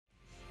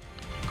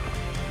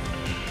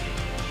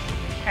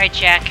Alright,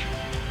 Jack.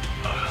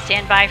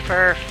 Stand by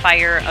for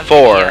fire of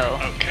 4, video.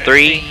 Okay.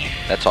 3,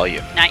 that's all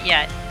you. Not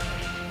yet.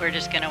 We're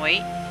just gonna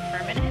wait for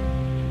a minute.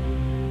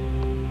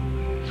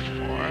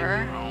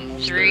 4,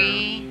 Almost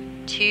 3,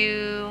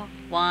 2,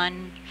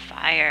 1,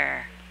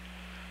 fire.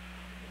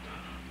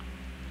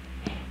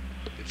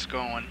 It's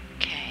going.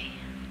 Okay.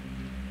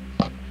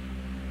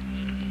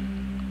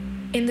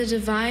 In the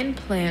divine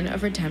plan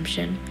of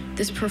redemption,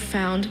 this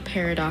profound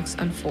paradox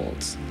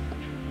unfolds.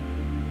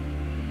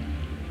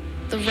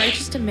 The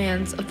righteous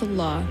demands of the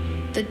law,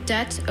 the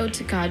debt owed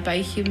to God by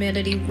a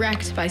humanity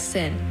wrecked by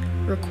sin,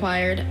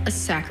 required a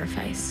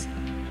sacrifice.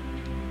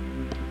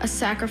 A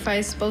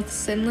sacrifice both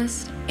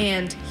sinless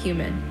and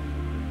human.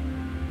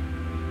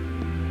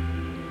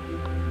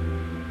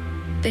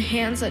 The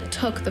hands that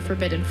took the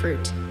forbidden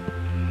fruit,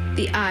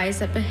 the eyes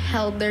that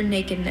beheld their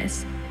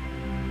nakedness,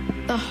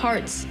 the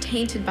hearts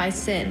tainted by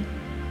sin.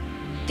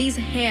 These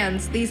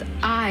hands, these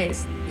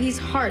eyes, these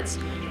hearts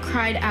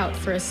cried out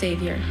for a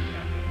savior.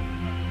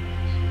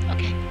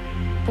 Okay.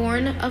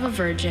 Born of a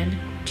virgin,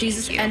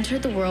 Jesus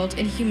entered the world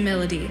in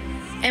humility,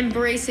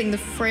 embracing the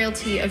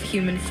frailty of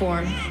human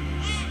form.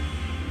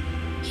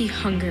 He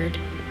hungered,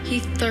 he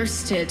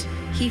thirsted,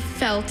 he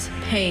felt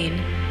pain.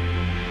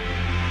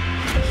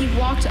 He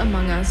walked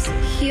among us,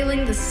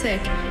 healing the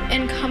sick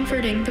and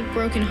comforting the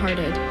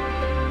brokenhearted.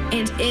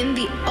 And in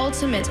the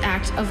ultimate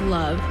act of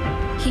love,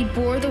 he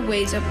bore the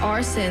weight of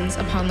our sins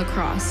upon the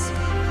cross,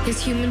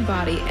 his human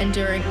body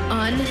enduring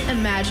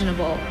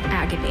unimaginable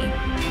agony.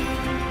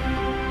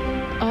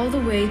 All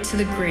the way to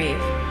the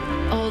grave,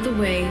 all the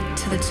way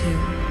to the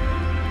tomb,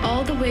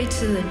 all the way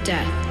to the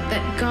death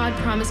that God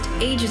promised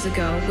ages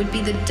ago would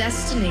be the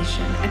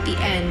destination at the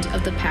end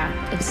of the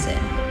path of sin.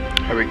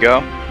 Here we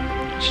go.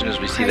 As soon as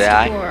we see the Christ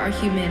eye. bore our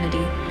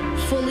humanity,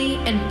 fully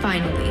and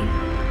finally.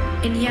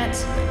 And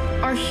yet,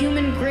 our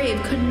human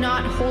grave could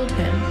not hold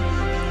him.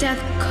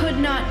 Death could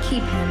not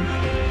keep him.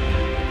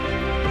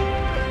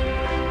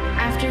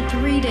 After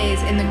 3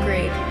 days in the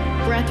grave,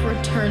 breath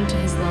returned to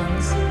his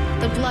lungs.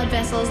 The blood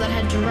vessels that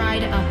had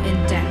dried up in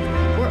death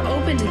were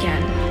opened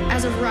again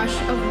as a rush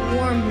of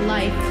warm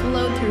life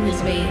flowed through his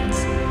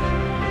veins.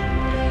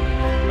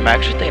 I'm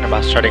actually thinking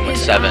about starting with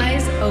His 7.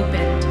 eyes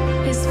opened.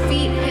 His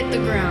feet hit the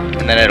ground.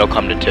 And then it'll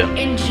come to 2.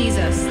 In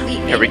Jesus, the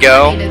Here we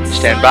go. incarnated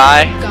Stand Son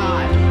by. of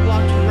God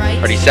walked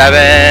right. Ready,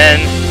 7.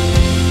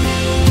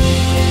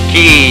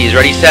 Keys,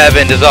 ready,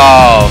 7,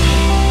 dissolve.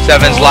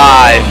 7's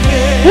live.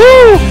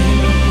 Woo!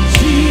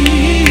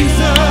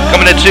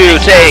 Coming to 2,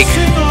 take.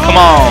 Come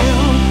on.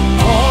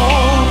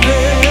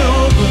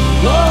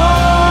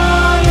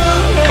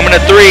 Coming to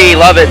 3,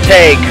 love it,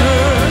 take.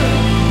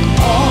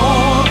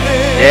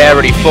 Yeah,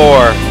 ready,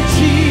 4.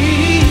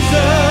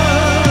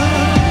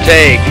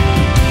 Take.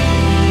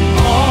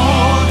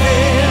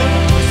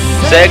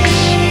 6.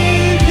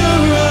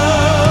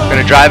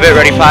 Gonna drive it,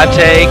 ready, 5,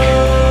 take.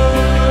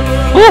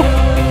 Woo!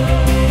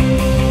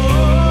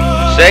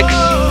 6.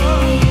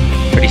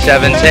 Ready,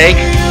 7, take.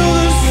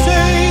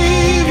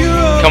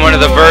 Come into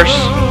the verse.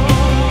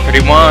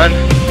 Ready, 1.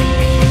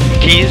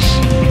 Keys,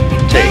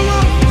 take.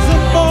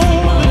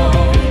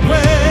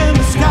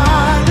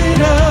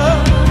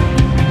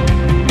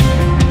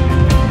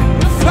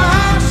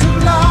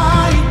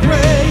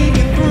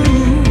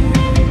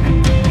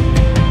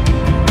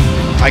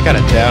 I got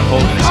a dad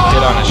holding his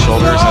kid on his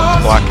shoulders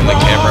and blocking the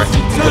camera.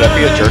 Would I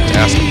be a jerk to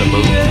ask him to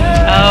move?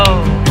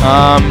 Oh.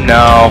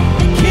 No.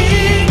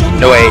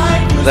 No, wait.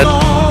 Nah,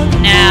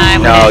 I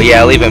No, wouldn't.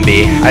 yeah, leave him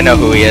be. I know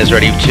who he is.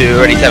 Ready,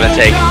 2, ready, 7,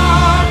 take.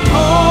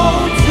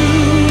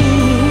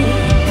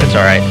 That's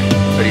alright.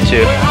 Ready,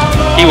 2.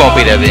 He won't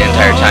be there the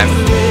entire time.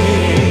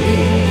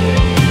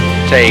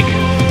 Take.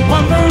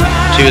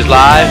 2 is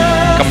live.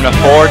 Coming to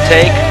 4,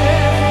 take.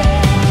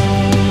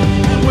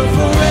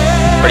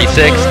 Ready,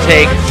 6,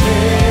 take.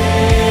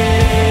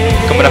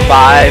 Coming to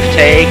 5,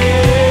 take.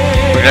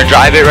 We're gonna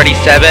drive it, ready,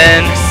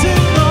 7,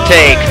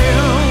 take.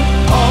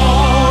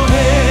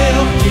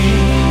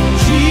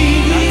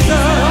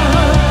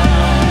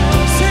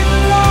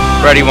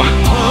 Ready, 1,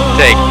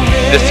 take.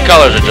 These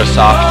colors are just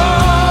soft.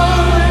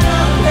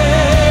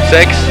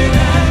 6.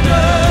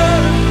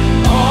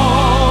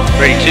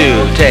 Ready,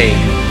 2, take.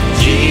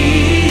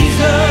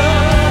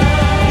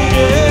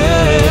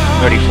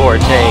 Ready, 4,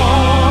 take.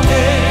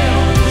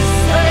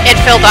 It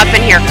filled up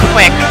in here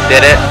quick.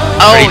 Did it?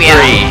 Oh, Ready, yeah.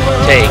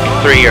 3, take.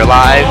 3, you're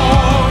live.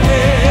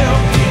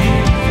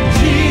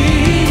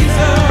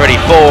 Ready,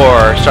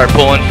 4, start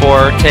pulling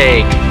 4,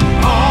 take.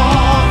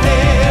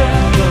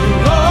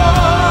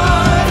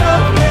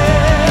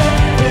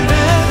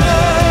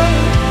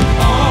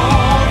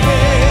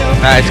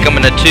 Nice,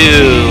 coming to 2.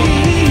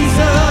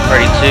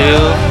 Ready,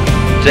 2,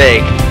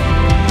 take.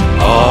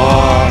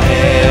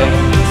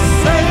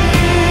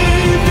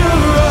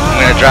 I'm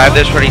gonna drive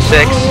this, ready,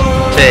 6,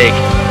 take.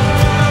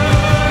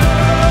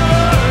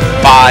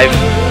 5,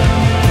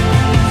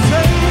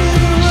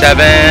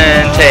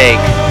 7, take.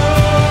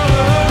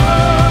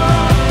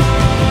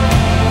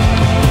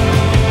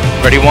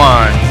 Ready,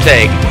 1,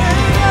 take.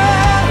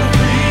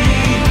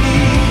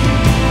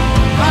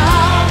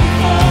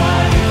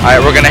 Alright,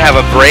 we're gonna have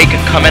a break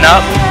coming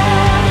up.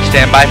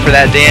 Stand by for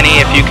that, Danny.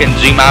 If you can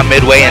zoom out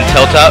midway and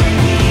tilt up.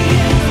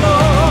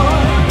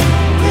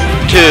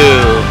 2.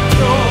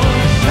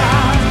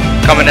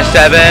 Coming to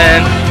 7.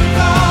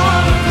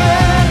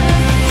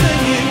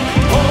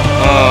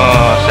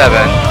 7.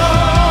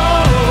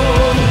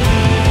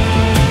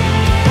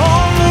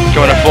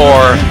 Going to 4.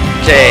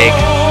 Take.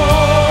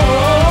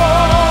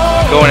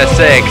 Going to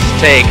 6.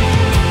 Take.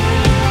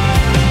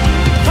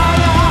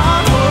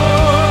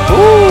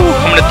 Ooh,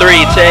 coming to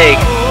 3. Take.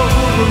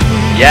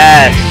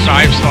 Yes.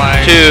 5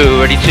 slides.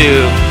 2. Ready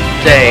 2.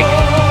 Take.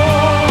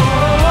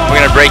 We're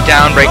gonna break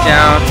down. Break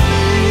down.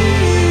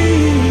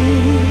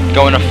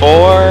 Going to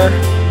 4.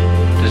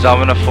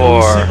 Dissolving to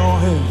 4.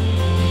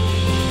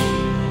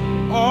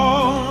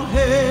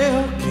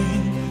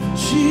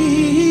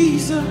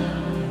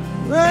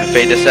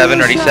 Fade to 7.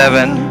 Ready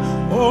 7.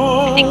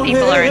 I think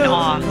people are in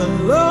awe.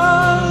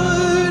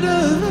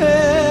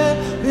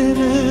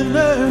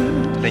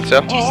 Think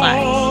so? 2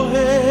 slides.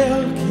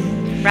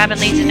 Robin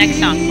leads the next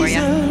song for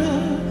you.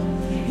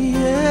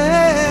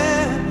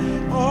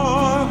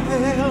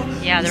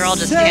 Yeah, they're all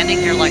just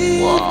standing there like,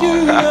 whoa.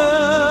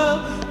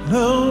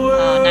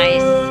 Oh,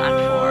 nice on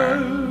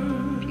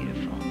 4.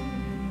 Beautiful.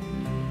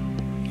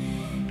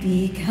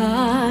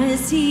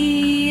 Because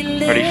he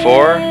Ready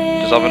 4.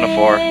 Dissolving to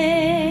 4.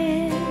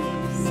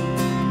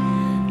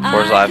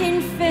 4's live. I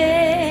can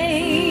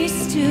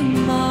face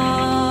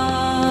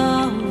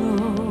tomorrow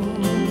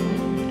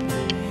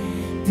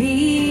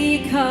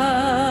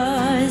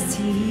because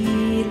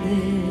he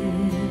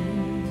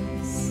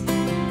lives.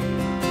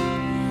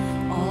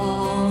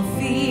 All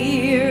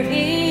fear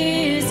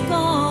is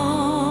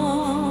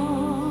gone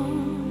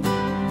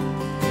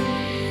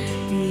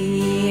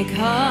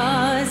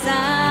because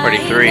I Ready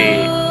 3.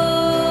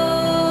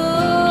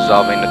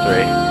 Dissolving to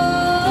 3.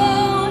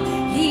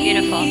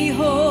 Beautiful.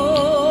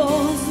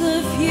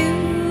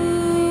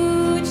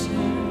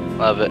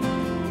 Love it.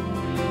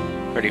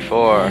 Ready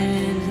 4.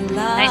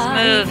 Nice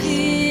moves,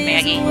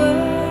 Maggie.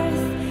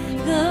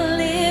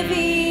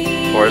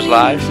 4's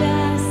live.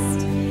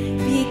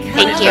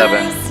 Thank you.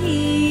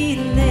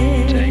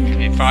 7. Take.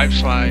 Okay, 5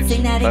 slides.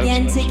 Sing that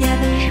again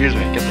together. Excuse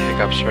me. Get the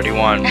hiccups. Ready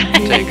 1.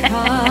 Take.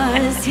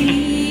 Because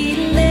he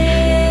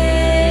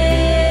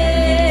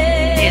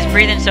He's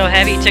breathing so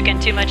heavy, took in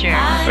too much air.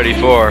 Ready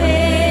 4.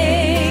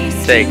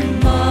 Take.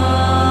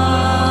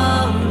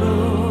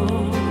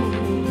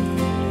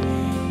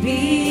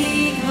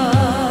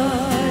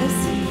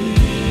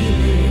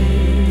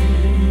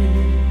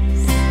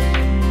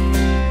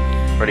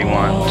 Ready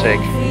 1.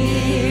 Take.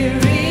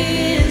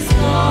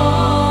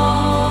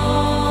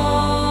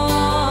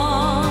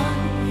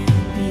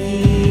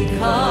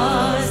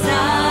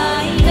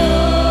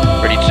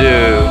 Ready 2.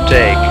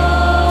 Take.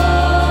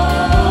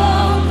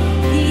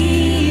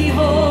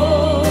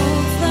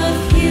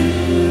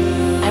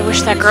 I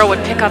wish that girl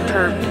would pick up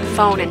her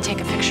phone and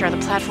take a picture of the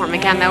platform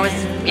again. That was,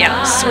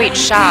 yeah, a sweet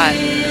shot.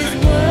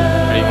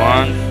 Ready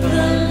 1.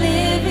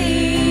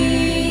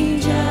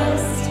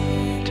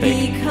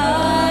 Take.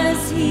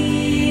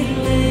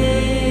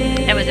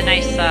 That was a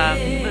nice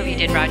move you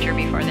did, Roger,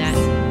 before that. Who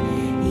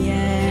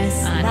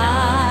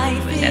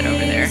was that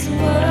over there?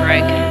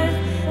 Greg.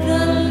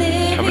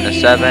 Coming to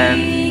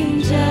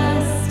 7.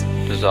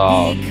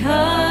 Dissolve.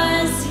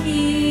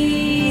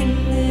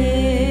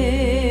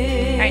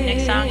 Alright,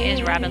 next song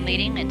is Robin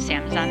leading and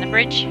Sam's on the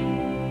bridge.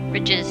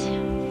 Bridges.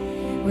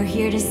 We're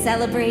here to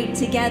celebrate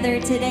together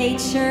today,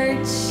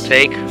 church.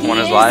 Take. 1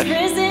 is live.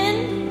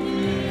 Risen.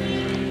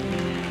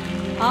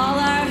 All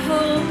our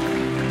hope,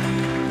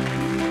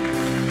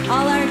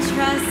 all our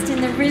trust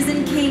in the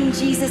risen King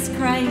Jesus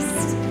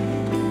Christ.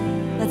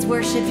 Let's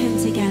worship him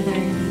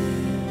together.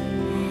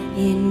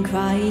 In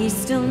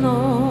Christ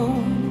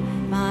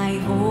alone, my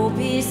hope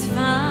is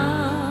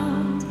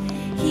found.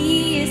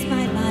 He is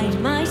my light,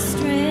 my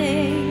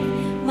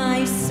strength,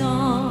 my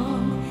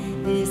song.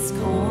 This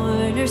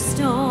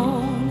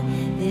cornerstone,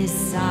 this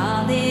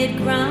solid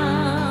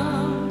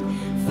ground,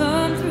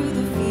 firm through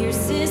the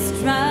fiercest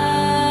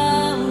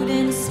drought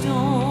and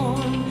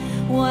storm.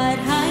 What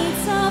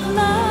heights of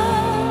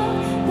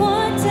love,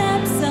 what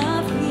depths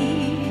of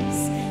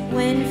peace,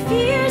 when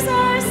fears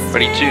are still,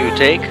 Ready 2.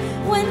 Take.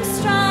 when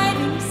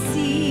striving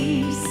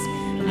cease,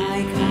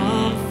 my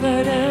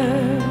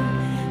comforter,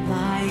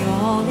 my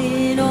all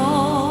in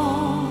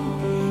all.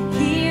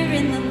 Here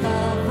in the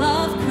love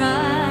of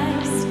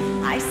Christ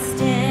I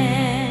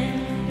stand.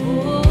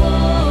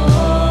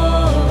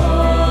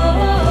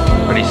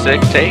 Ready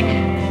 6. Take.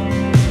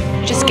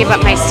 Just give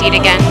up my seat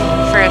again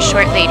for a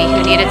short lady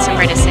who needed some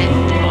medicine.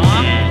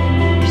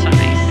 Aw, you're so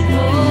nice.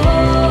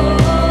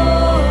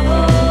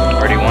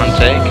 Ready 1.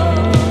 Take.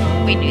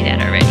 We knew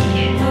that already.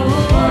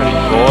 Ready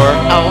 4.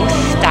 Oh,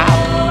 stop.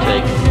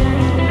 Take.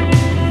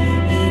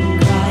 In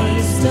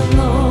Christ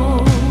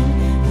alone,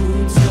 who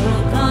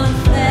took on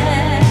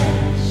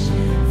flesh,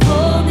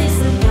 fullness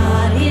of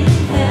God in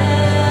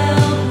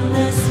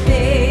helpless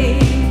babe,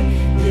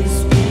 this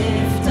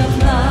gift of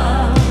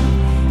love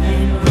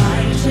and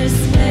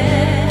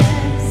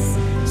righteousness,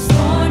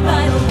 scorned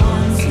by the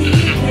ones he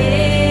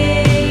gave.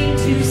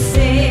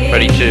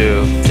 Ready,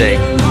 2, take.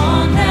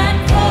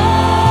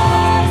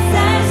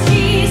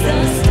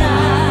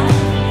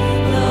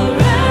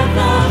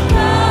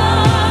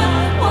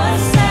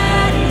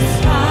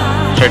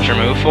 Start your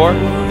move 4.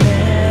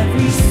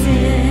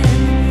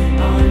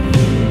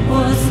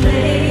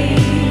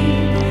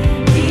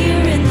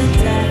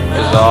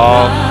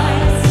 Dissolve.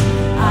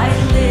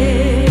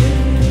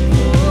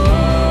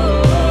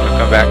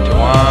 Come back to 1.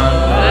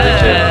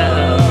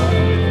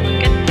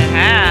 Look at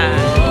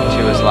that.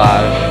 2 is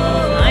live.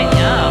 I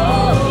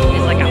know.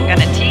 He's like, I'm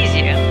gonna tease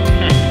you.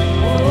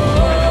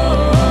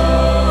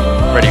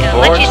 Ready,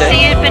 4, Let you take.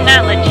 see it, but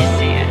not let you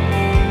see it.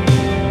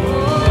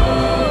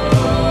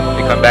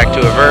 We come back to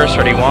a verse.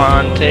 Ready,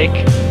 1, take.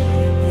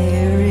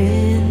 There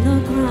in the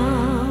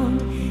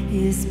ground,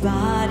 his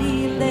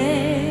body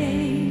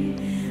lay,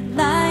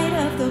 light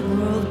of the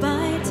world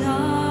by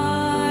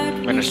dark.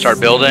 We're gonna start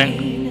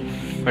building.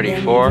 Ready,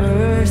 4,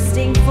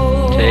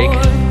 take.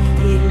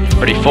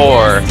 Ready,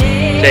 4,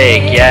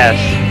 take, yes.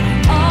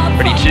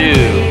 Ready, 2,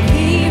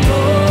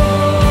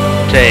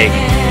 take.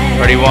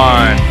 Ready,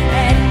 1,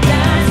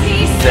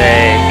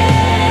 take.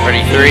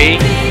 Ready, 3,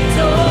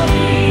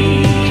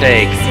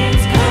 take.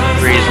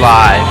 3 is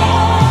live.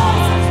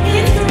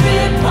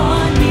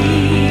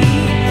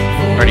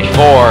 Ready,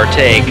 4,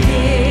 take.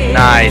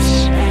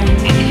 Nice.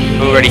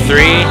 Move, ready,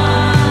 3.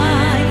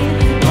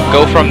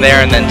 Go from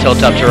there and then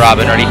tilt up to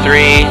Robin. Ready,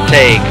 3,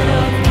 take.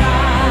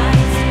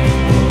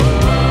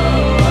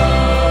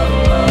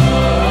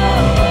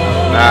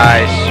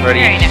 Nice.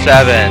 Ready, Very nice.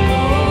 7,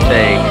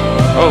 take.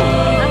 Oh,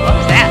 What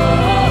was that?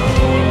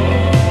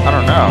 I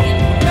don't know.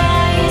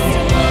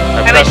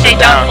 I would pressed say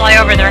it don't down. fly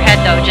over their head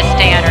though, just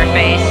stay on her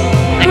face.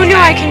 Who knew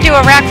I can do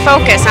a rack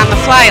focus on the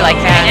fly like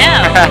that?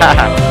 Yeah.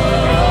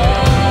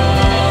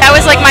 That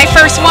was like my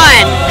first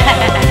one.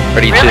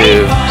 Ready,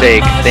 Really? 2,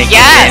 take. Thank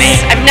you, Danny.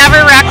 Yes, I've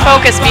never rack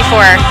focused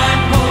before.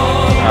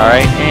 All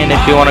right, and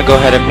if you want to go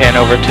ahead and pan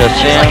over to It's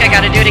like I Sam.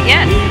 gotta do it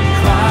again.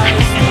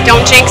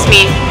 Don't jinx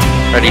me.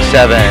 Ready,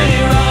 7,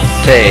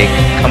 take.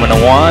 Coming to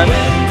 1.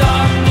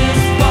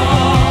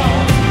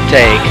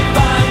 Take.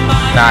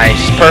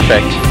 Nice,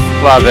 perfect.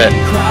 Love it.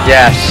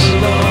 Yes.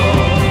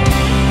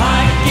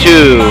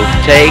 2,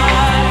 take.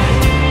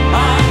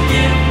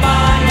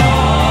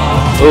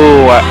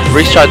 Ooh,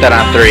 restart that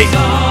on 3.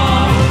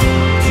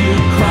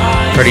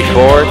 Ready,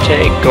 4,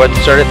 take. Go ahead and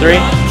start at 3.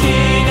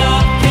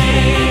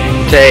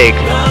 Take.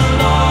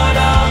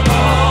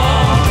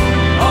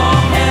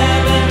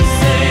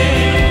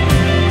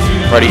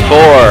 Ready, 4,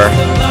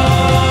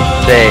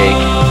 take.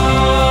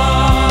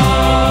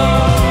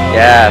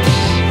 Yes.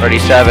 Ready,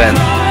 7,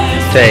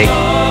 take.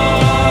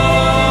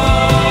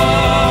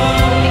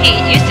 We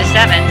can get used to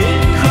 7.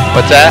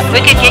 What's that?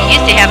 We could get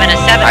used to having a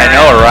 7. I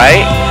know,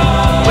 right?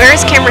 Where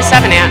is camera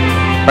 7 at?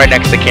 Right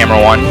next to camera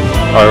 1.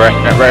 Or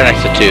right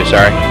next to 2,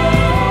 sorry.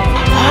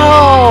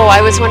 Oh,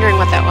 I was wondering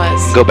what that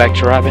was. Go back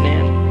to Robin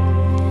Ann.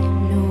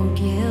 No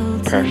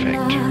guilt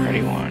Perfect. in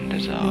Ready, life, 1, no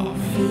dissolve.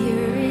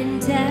 fear in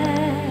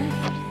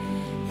death.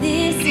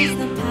 This is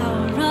the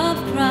power of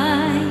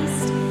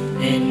Christ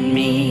in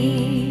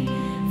me.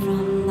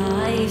 From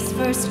life's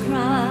first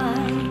cry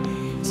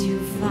to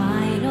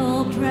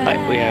final breath.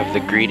 Right, we have the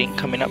greeting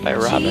coming up by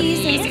Robin.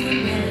 Jesus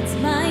commands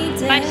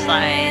my 5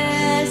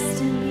 slides.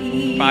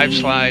 destiny. 5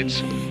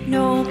 slides.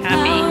 No Copy.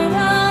 power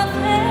of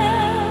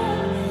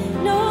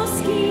hell, no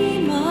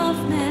scheme of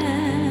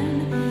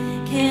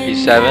man can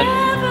He's 7.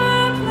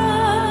 ever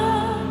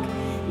pluck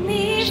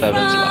me 7's from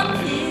live.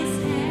 his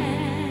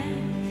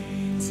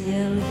hand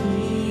till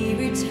he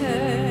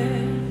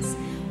returns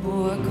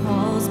or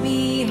calls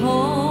me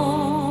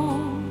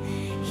home.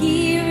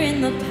 Here in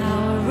the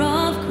power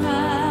of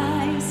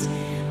Christ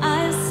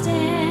I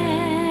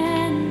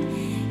stand.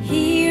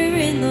 Here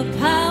in the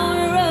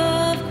power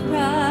of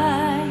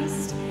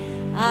Christ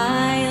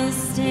I'll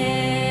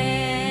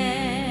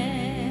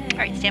stand. All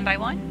right, stand by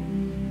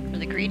 1 for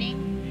the greeting.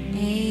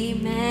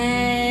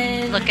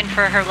 Amen. Looking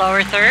for her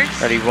lower thirds.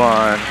 Ready, 1.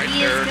 Right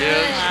He there is it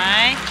is.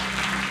 Alright.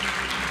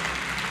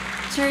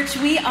 Church,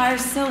 we are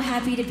so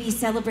happy to be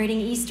celebrating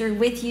Easter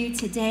with you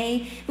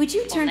today. Would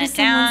you turn to that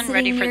someone down, sitting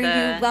ready for near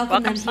the you?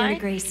 Welcome them here to slide?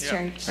 Grace Yep.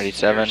 Church. Ready,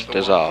 7, Here's the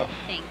dissolve.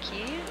 Thank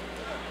you.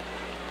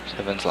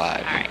 7's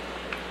live. Alright.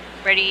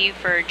 Ready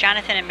for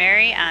Jonathan and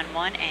Mary on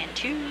 1 and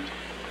 2.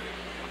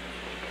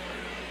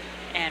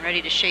 And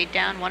ready to shade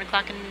down 1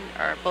 o'clock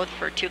or both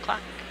for 2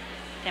 o'clock.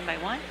 Stand by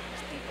 1.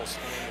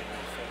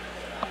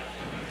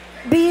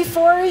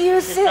 Before you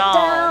sit Dissolve.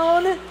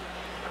 down,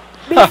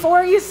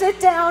 before you sit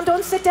down,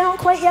 don't sit down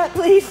quite yet,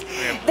 please.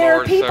 There are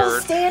lower people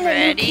third. standing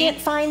Ready? who can't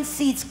find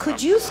seats.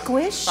 Could you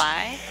squish?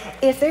 5.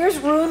 If there's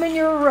room in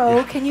your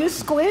row, can you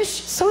squish?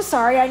 So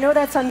sorry, I know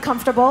that's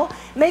uncomfortable.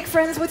 Make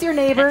friends with your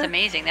neighbor. That's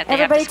amazing that they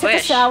Everybody have to took a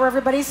squish. shower.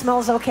 Everybody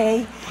smells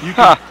okay.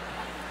 Huh.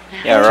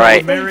 Yeah,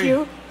 right. Thank Mary-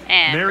 you.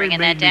 And Mary bringing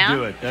made that down. me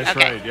do it. That's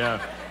Okay. right,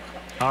 yeah.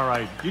 All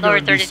right. You Lower go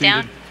and be third it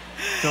down. seated.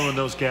 fill in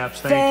those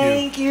gaps.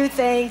 Thank you.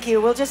 Thank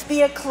you. We'll just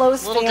be a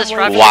close Little family.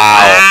 disruption.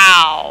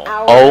 Wow.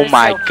 Wow. Oh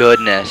my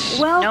goodness.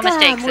 Welcome. No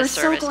mistakes We're this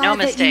so service. glad No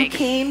that mistakes. you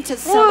came to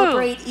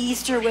celebrate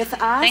Easter with us.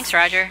 Thanks,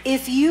 Roger.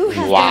 If you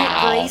have been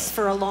at Grace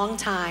for a long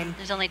time,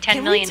 There's only 10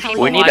 can million we tell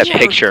people We you need a watching. we're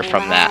picture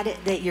from glad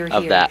that, you're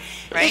of here. that,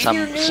 If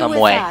you're new some with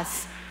way.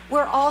 us,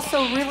 we're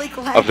also really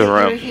glad Of the that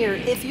room. you're here.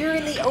 If you're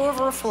in the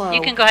overflow,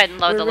 You can go ahead and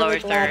load we're the really lower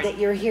glad third. that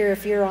you're here.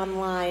 If you're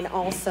online,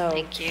 also.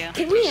 Thank you.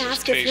 Can we This is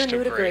ask if you're Taste new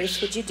of to Grace,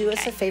 Grace. would you do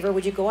us a favor?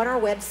 Would you go on our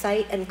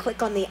website and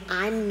click on the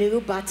I'm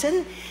New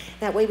button?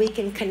 That way we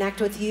can connect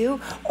with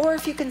you. Or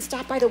if you can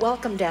stop by the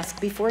welcome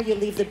desk before you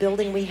leave the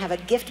building, we have a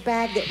gift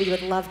bag that we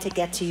would love to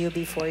get to you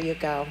before you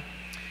go.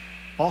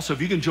 Also,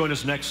 if you can join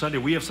us next Sunday,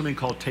 we have something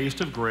called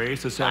Taste of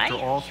Grace. It's after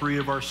Nice. all 3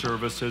 of our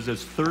services.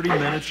 It's 30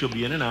 minutes. You'll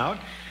be in and out.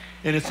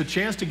 And it's a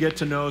chance to get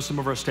to know some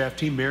of our staff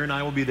team. Mary and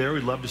I will be there.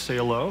 We'd love to say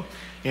hello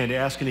and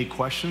ask any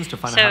questions to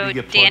find out how So to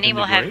get plugged Danny into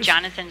will have Grace.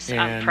 Jonathan's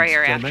And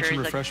prayer did I after mention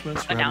the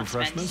refreshments? We're having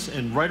announcements. refreshments.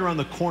 And right around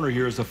the corner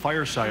here is the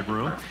fireside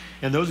room.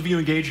 And those of you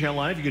engaged here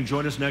live, you can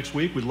join us next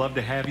week. We'd love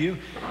to have you.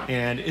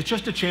 And it's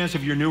just a chance,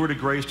 if you're newer to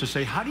Grace, to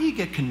say, how do you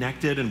get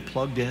connected and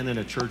plugged in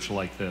a church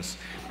like this?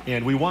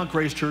 And we want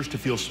Grace Church to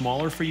feel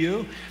smaller for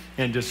you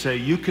and to say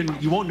you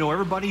won't know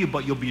everybody,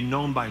 but you'll be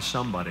known by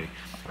somebody.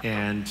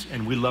 And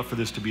we'd love for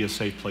this to be a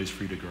safe place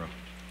for you to grow.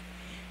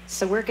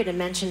 So we're going to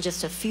mention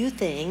just a few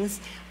things,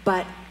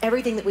 but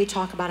everything that we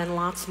talk about and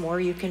lots more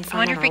you can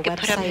find wonder on if we our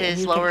could put up website, and his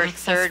you can lower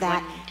access third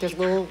that. when There's he-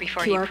 a little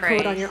before he QR code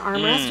on prays. your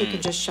armrest. You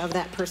can just shove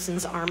that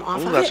person's arm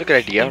off Ooh, of that's it. a good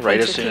idea, and right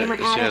point as your soon- camera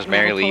as at soon it, as and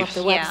Mary it'll pull leaves.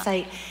 up the Yeah.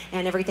 website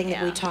and everything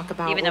that we Yeah. talk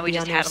about. Even though will we be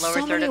just on had a there. lower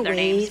So third many of their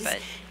names, ways but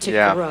to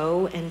Yeah.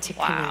 grow and to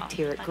Wow. connect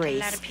here at That's a Grace.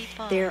 lot of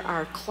people. There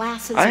are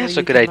classes. I think where it's a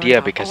you good can learn idea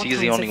about because all he's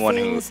the kinds only of one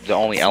things, the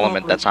only small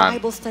element group that's on.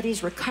 Bible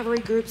studies, recovery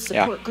groups,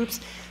 Yeah. support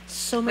groups,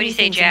 so What do many you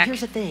say, things. Jack? And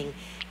here's the thing.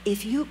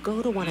 If you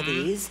go to one of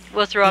these,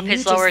 We'll throw up and you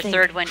his just lower think,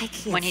 third "I when can't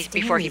he's stand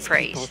before he these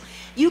prays." people,"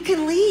 you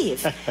can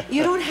leave.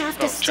 You don't have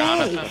to stay.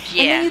 Jonathan. And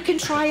Yeah. then you can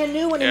try a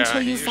new one Yeah,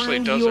 until he you usually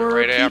find does it your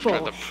right after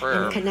people the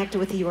prayer. and connect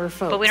with your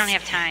folks. But we don't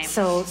have time.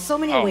 So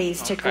many Oh,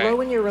 ways to okay.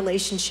 grow in your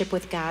relationship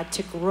with God,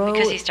 to grow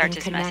Because he starts and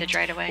his connect message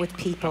right away. with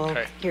people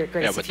Okay. here at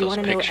Grace. Yeah, If with you those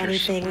want to know pictures.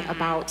 anything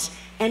about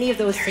any of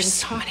those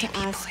things, talk to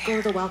us. Go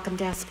to the welcome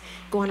desk.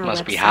 Go on our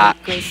Must be website, hot.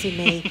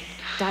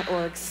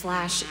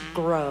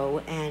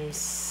 gracema.org/grow, and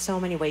so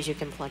many ways you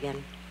can plug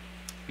in.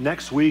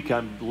 Next week,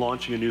 I'm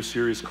launching a new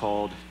series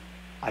called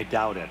I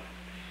Doubt It.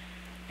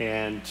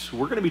 And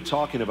we're going to be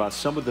talking about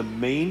some of the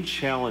main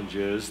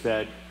challenges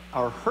that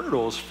are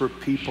hurdles for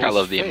people's I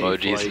love the faith.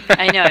 emojis. Like,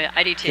 I know,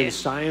 I do too. can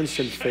science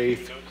and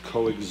faith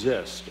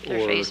coexist?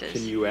 Their Or faces.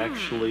 can you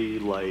actually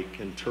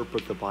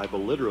interpret the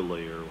Bible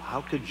literally? Or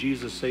how could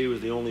Jesus say it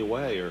was the only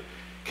way? Or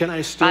can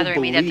I still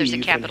Bothering me believe that there's a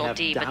and capital have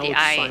D, but doubts the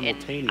I and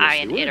simultaneously? We're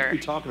it going to are be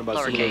talking about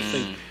some of those lowercase.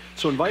 things.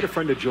 So invite a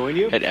friend to join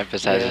you. It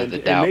emphasizes and, the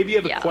and doubt. maybe you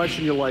have a Yeah.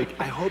 question you're like,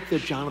 I hope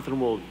that Jonathan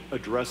will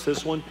address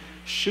this one.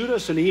 Shoot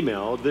us an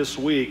email this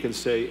week and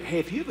say, hey,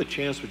 if you have a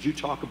chance, would you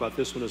talk about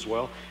this one as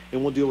well?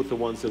 And we'll deal with the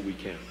ones that we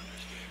can.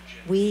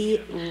 We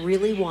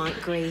really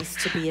want Grace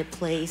to be a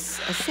place,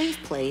 a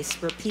safe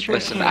place where people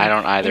Listen, can I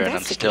don't either, and I'm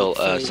investigate still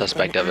a faith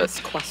suspect and of it.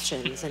 ask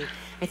questions. And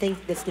I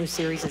think this new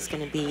series is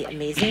going to be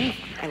amazing.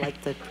 I like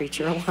the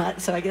preacher a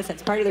lot, so I guess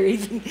that's part of the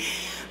reason.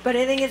 But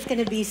I think it's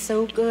going to be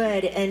so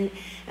good. And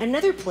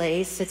another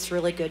place it's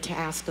really good to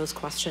ask those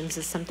questions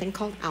is something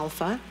called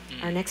Alpha.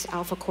 Our next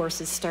Alpha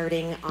course is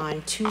starting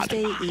on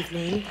Tuesday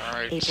evening, All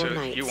right, April so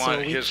 9th. you so want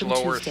a week his from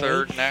lower Tuesday.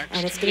 third next?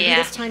 And it's going to Yeah.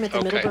 be this time at the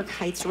Okay. Middleburg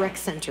Heights Rec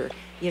Center.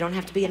 You don't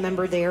have to be a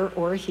member there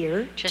or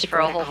here. Just to for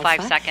go a to whole Alpha.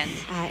 5 seconds.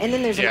 And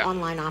then there's Yeah. an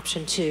online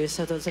option too,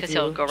 so those of 'Cause you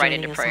he'll go right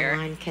joining into us prayer.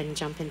 online can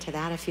jump into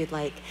that if you'd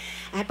like.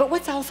 But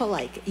what's Alpha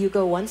like? You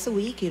go once a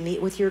week, you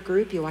meet with your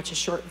group, you watch a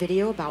short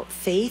video about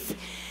faith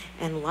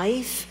and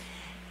life,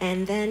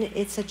 and then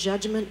it's a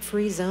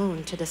judgment-free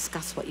zone to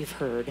discuss what you've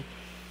heard.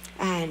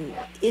 And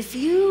if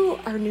you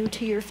are new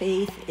to your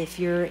faith, if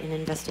you're in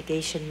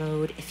investigation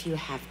mode, if you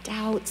have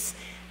doubts,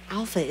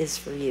 Alpha is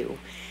for you.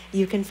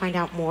 You can find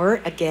out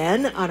more,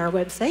 again, on our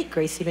website,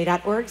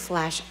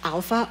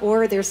 gracema.org/alpha,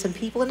 or there's some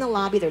people in the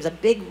lobby. There's a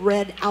big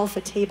red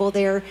Alpha table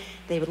there.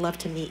 They would love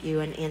to meet you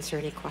and answer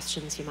any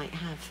questions you might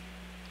have.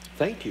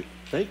 Thank you.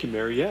 Thank you,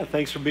 Mary. Yeah,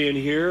 thanks for being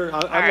here.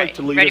 I'd right. like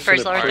to lead Ready us for in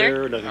his a lower prayer,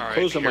 third? and I can All right,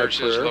 close on my here's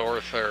his prayer.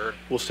 lower third.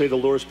 We'll say the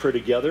Lord's Prayer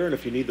together, and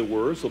if you need the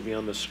words, they'll be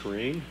on the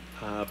screen.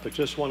 But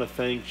just want to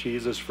thank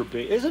Jesus for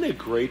being. Isn't it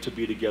great to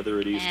be together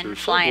at Easter?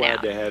 So flying glad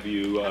out. to have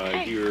you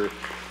Okay. here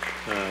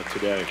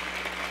today.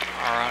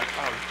 All right,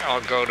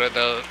 I'll go to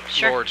the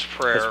Sure. Lord's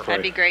Prayer. Let's pray.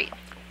 That'd be great.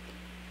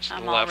 It's the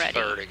I'm all left ready.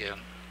 third again.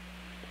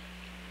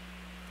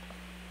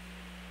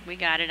 We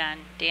got it on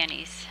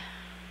Danny's.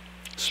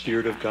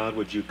 Spirit of God,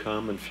 would you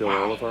come and fill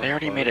all of our They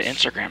already made an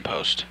hearts? Instagram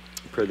post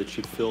Pray that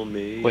you'd fill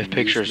me with and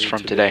use pictures me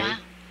from today. Wow.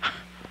 We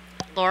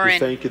Lauren,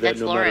 thank you that that's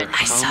no Lauren.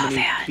 matter how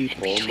many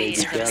people may be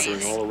between her gathering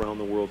face. all around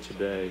the world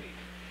today,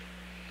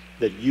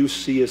 that you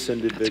see us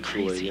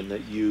individually crazy. and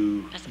that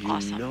you That's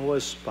awesome. know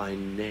us by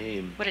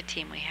name. What a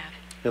team we have.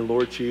 And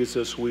Lord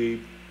Jesus,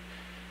 we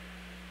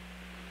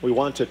We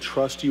want to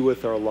trust you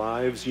with our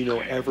lives. You know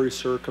every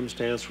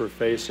circumstance we're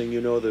facing.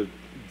 You know the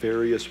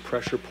various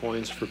pressure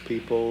points for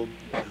people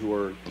who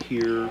are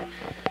here,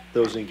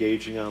 those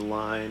engaging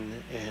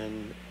online.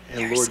 And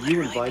Lord,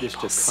 you invite us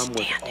to come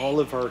with all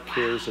of our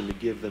cares and to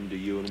give them to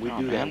you. And we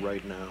do that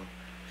right now.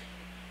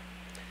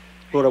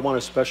 Lord, I want to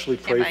especially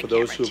pray for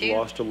those who have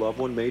lost a loved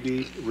one,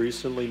 maybe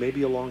recently,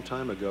 maybe a long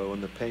time ago,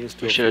 and the pain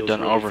still We should have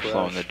done really overflow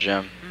fresh. in the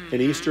gym. And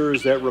Easter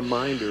is that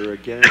reminder,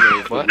 again,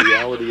 of the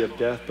reality of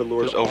death. But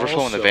Lord, There's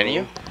overflow in the also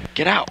venue?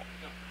 Get out.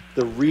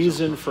 the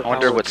reason for I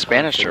wonder our what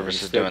Spanish confidence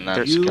service is that doing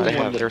that. you They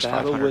won have- the there's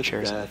battle 500 with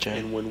chairs in the death, gym.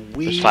 and when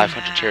we There's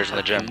 500 chairs in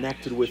the are gym.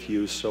 connected with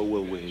you, so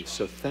will we.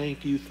 So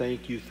thank you,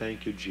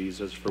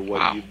 Jesus, for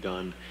what Wow. you've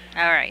done.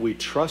 All right. We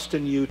trust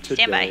in you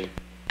Stand by. today.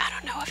 I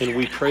don't know if And you're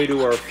we gonna pray to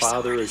look our for somewhere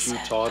Father to as you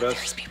sit, taught but us.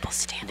 There's people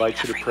standing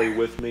Invite you to pray everywhere.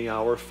 with me.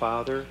 Our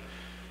Father,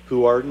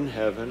 who art in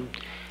heaven,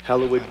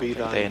 hallowed be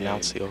thy They name.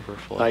 announced the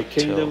overflow Thy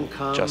kingdom till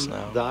come, just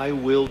now. thy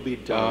will be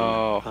done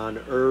Oh.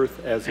 on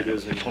earth as it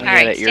is in If All only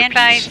heaven. that right, stand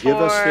by earpiece. Give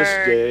us this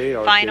for day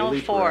our final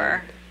daily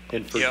four. bread,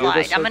 and forgive slide.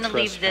 us I'm our gonna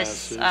leave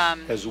this,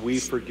 trespasses as we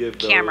forgive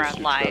those camera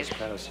who live,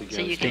 trespass against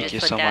so you us. can Thank just you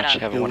put so that much.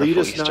 up. Have a And lead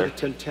wonderful us not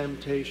Easter. into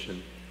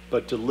temptation,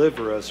 but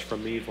deliver us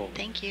from evil.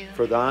 Thank you.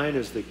 For thine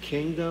is the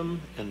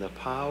kingdom and the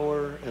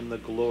power and the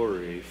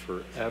glory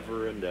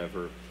forever and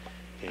ever.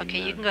 Okay,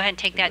 you Amen. can go ahead and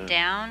take that Amen.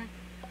 down.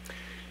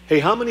 Hey,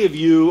 how many of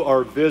you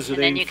are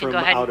visiting you can from go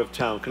ahead out of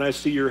town? Can I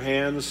see your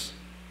hands?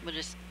 We'll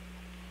just.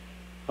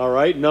 All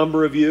right,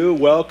 number of you,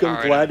 welcome. All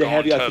right, Glad I'm to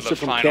have you. I going think to you're the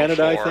from final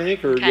Canada, four. I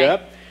think, or Okay.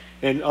 yep.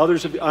 And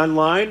others of you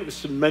online,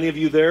 so many of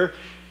you there.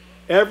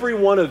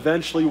 Everyone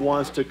eventually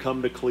wants to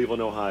come to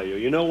Cleveland, Ohio.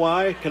 You know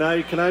why? Can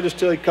I just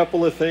tell you a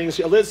couple of things?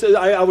 Listen,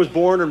 I was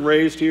born and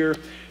raised here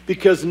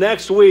because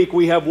next week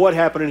we have what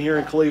happening here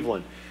in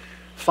Cleveland?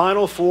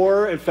 Final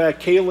Four. In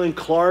fact, Caitlin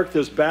Clark,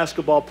 this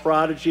basketball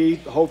prodigy,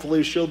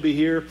 hopefully she'll be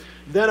here.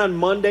 Then on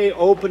Monday,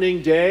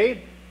 opening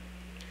day.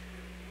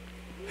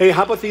 Hey,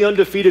 how about the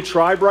undefeated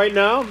tribe right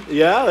now?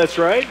 Yeah, that's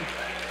right.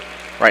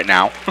 Right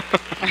now.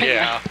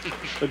 Yeah.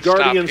 The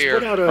Guardians here.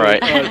 put out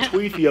Right. a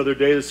tweet the other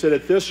day that said,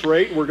 at this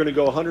rate, we're going to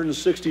go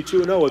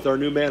 162-0 with our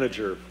new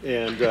manager.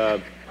 And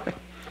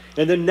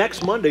then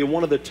next Monday,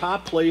 one of the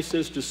top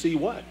places to see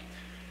what?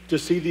 To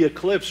see the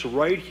eclipse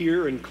right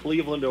here in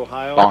Cleveland,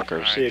 Ohio.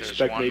 Bonkers. They Right,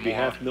 expect there's maybe one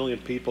more.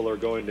 500,000 people are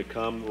going to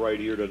come right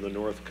here to the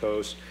north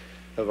coast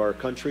of our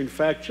country. In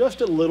fact,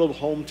 just a little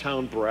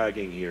hometown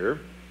bragging here.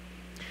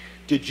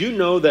 Did you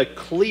know that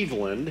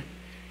Cleveland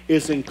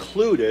is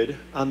included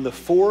on the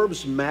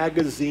Forbes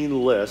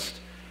magazine list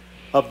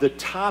of the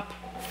top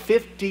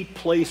 50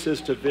 places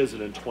to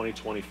visit in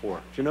 2024?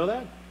 Did you know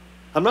that?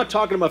 I'm not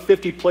talking about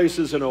 50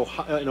 places in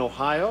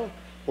Ohio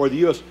or the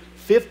U.S.,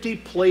 50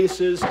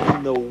 places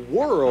in the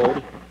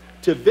world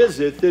to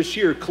visit this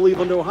year,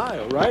 Cleveland,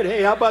 Ohio, right?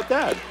 Hey, how about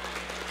that?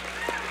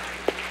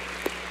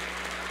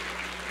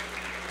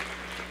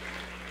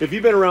 If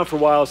you've been around for a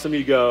while, some of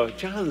you go,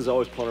 John's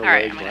always pulling All right,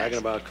 away, I'm gonna bragging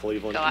about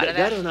Cleveland. go out of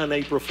That that. is not an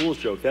April Fool's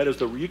joke. That is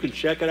you can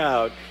check it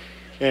out.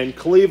 And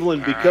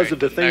Cleveland, All because right, of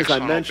the the things next I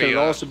one will mentioned, be and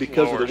a also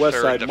because of the lower West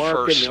third, Side the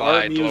Market, first and the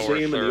Art slide, lower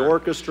Museum, and the third,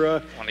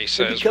 orchestra, when he and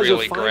says because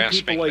really of fine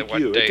grasping people like what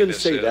you. day It didn't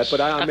this say that, is. but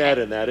I'm Okay.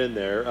 adding that in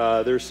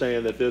there. They're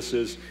saying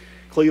that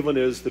Cleveland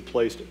is the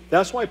place.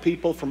 That's why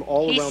people from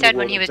all He around said the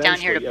when world, he was down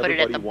here to eventually, put it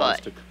at the everybody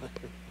wants butt.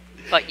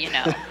 But you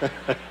know.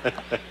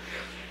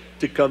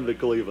 to come to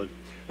Cleveland.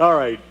 All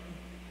right.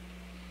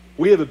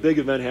 We have a big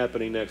event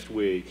happening next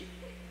week,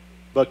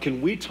 but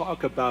can we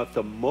talk about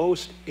the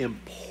most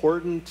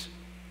important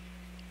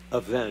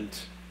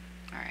event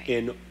All right.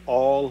 in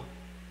all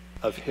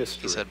of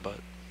history? He said, but.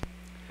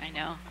 I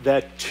know.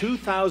 That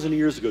 2,000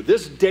 years ago,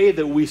 this day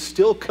that we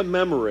still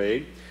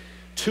commemorate,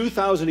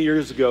 2,000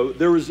 years ago,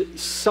 there was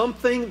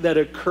something that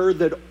occurred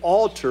that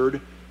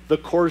altered the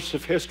course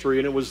of history,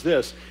 and it was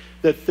this,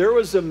 that there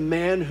was a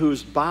man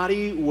whose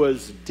body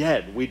was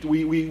dead.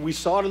 We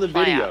saw it in the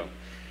Fly video. out.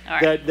 All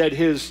right. That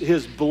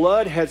his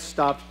blood had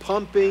stopped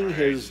pumping,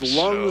 his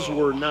lungs so-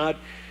 were not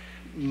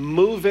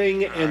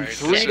moving, and right,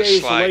 3 this is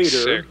days slide later,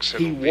 6.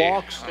 he It'll be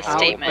walks a The whole out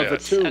statement. of a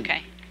bit. tomb.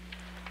 Okay.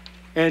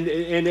 And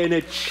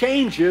it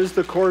changes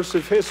the course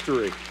of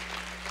history.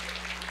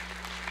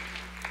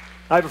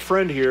 I have a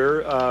friend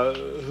here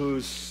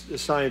who's a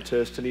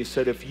scientist, and he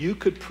said, if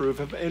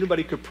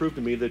anybody could prove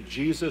to me that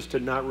Jesus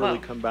did not really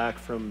Whoa. come back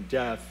from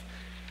death,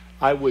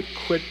 I would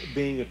quit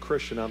being a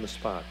Christian on the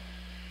spot.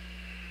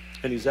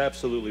 And he's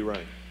absolutely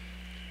right.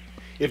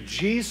 If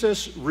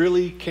Jesus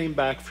really came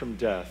back from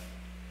death,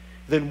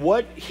 then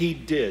what he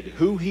did,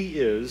 who he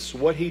is,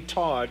 what he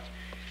taught,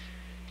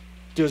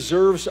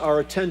 deserves our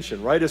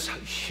attention, right? It's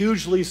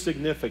hugely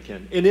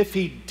significant. And if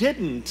he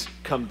didn't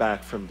come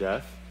back from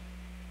death,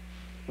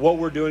 what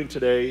we're doing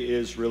today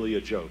is really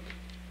a joke.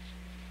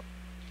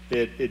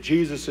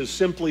 Jesus is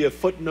simply a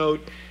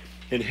footnote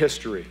in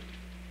history.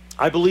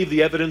 I believe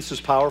the evidence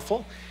is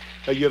powerful.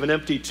 You have an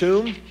empty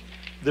tomb.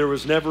 There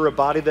was never a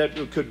body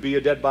that could be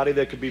a dead body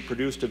that could be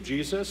produced of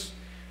Jesus.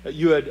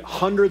 You had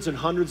hundreds and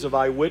hundreds of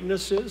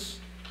eyewitnesses.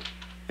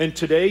 And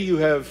today you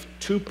have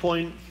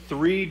 2.3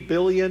 3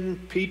 billion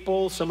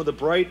people, some of the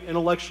bright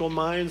intellectual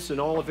minds in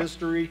all of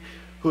history,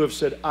 who have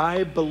said,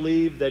 I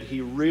believe that he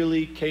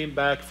really came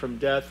back from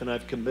death and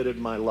I've committed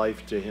my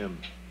life to him.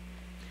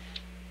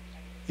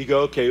 You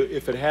go, okay,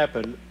 if it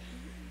happened,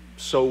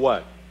 so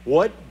what?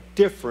 What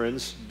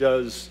difference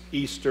does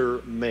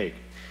Easter make?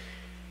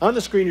 On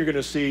the screen, you're going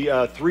to see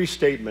 3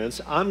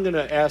 statements. I'm going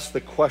to ask the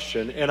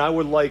question, and I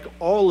would like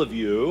all of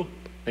you,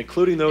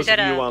 including those of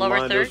you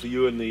online, those of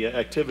you in the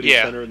activity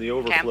center and the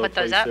overflow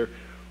place there,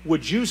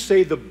 would you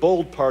say the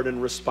bold part in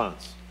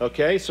response?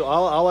 Okay, so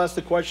I'll ask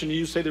the question, and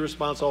you say the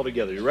response all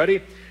together. You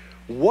ready?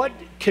 What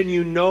can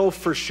you know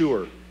for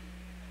sure?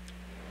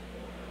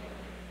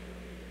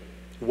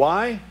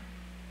 Why?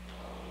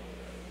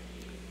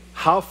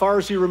 How far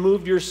has he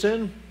removed your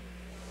sin?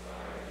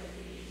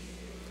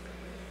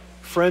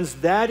 Friends,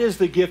 that is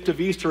the gift of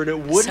Easter, and it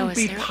wouldn't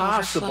be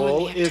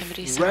possible if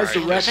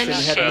resurrection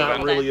had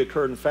not really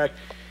occurred. In fact,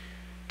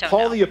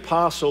 Paul the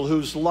Apostle,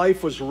 whose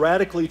life was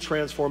radically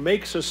transformed,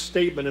 makes a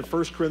statement in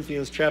 1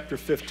 Corinthians chapter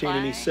 15,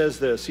 and he says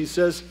this. He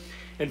says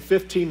in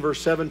 15, verse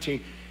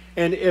 17,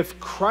 and if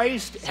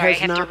Christ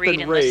has not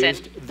been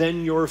raised,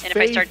 then your faith is what?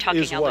 And if I start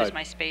talking, I'll lose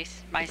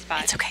my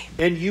spot. It's okay.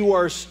 And you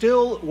are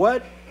still,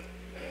 what?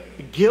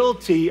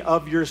 Guilty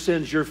of your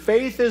sins. Your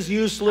faith is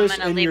useless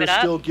and you're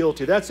still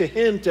guilty. That's a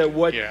hint at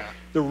what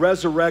the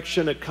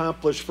resurrection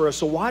accomplished for us.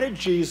 So why did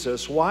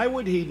Jesus, why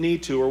would he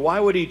need to, or why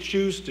would he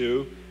choose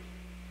to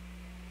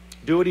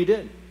do what he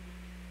did?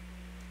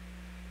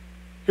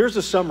 Here's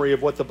a summary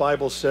of what the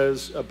Bible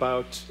says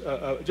about,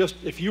 just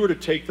if you were to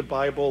take the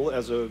Bible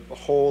as a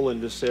whole and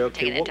just say,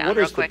 okay, what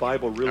is the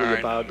Bible really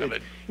about? You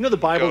know, the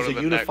Bible is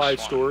a unified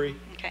story.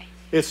 Okay.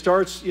 It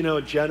starts, you know,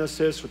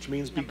 Genesis, which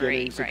means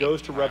beginnings. It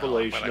goes to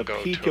Revelation, a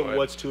peek at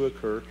what's to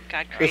occur.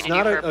 It's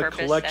not a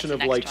collection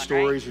of like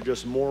stories or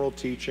just moral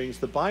teachings.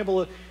 The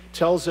Bible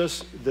tells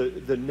us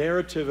the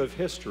narrative of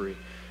history.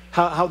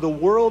 How the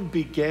world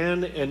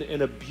began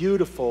in a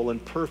beautiful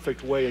and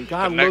perfect way. And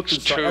God looked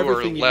and saw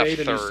everything he made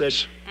and he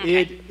said,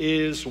 it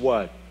is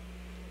what?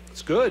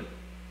 It's good,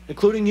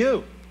 including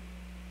you.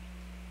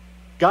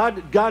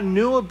 God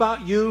knew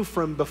about you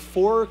from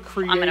before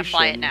creation. I'm going to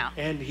fly it now.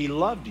 And he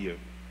loved you.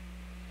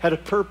 Had a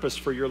purpose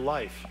for your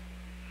life.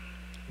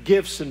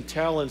 Gifts and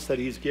talents that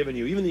he's given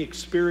you, even the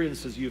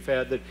experiences you've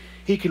had, that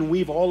he can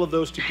weave all of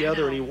those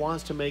together and he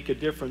wants to make a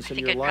difference in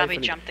your life. I think I'd probably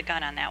jump the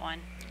gun on that one.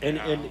 And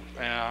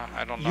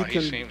I don't know. You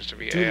He seems to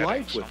be do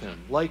life with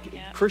him. Like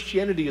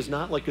Christianity is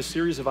not like a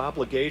series of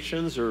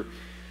obligations or,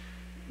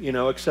 you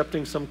know,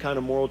 accepting some kind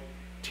of moral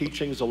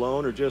teachings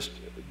alone or just,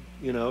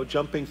 you know,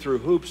 jumping through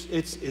hoops.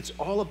 It's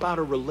all about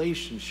a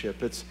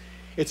relationship.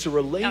 It's a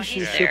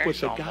relationship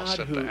with a God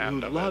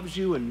who loves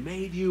you and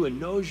made you and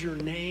knows your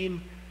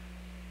name.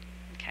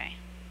 Okay.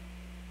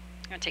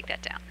 I'm going to take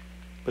that down.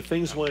 But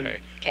things went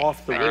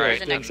off the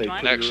rails.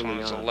 Next one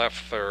is the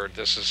left third.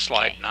 This is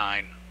slide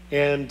 9.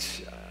 And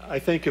I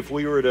think if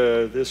we were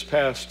to, this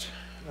past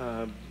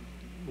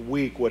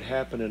week, what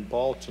happened in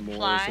Baltimore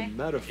is a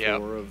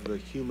metaphor of the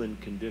human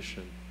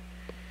condition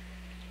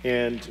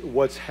and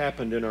what's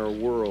happened in our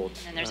world.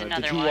 And there's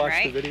another did you one,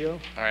 watch the video?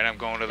 All right, I'm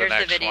going to the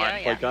next one.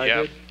 Like I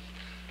did?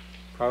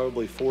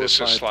 Probably 4 or 5 times.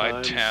 This is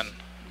slide 10.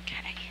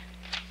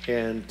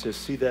 And to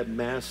see that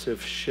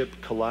massive ship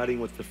colliding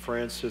with the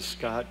Francis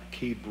Scott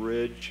Key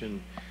Bridge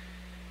and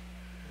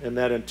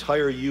that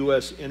entire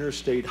U.S.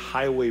 interstate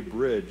highway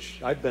bridge.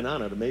 I've been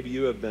on it. Maybe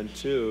you have been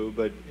too.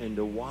 And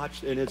to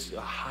watch, and it's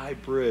a high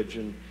bridge,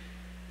 and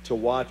to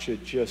watch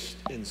it just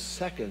in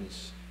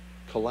seconds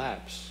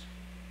collapse.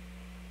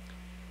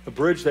 A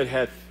bridge that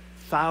had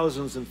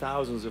thousands and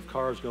thousands of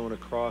cars going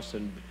across,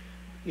 and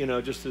you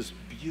know, just this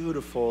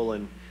beautiful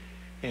and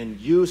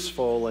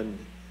useful, and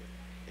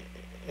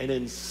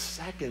in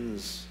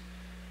seconds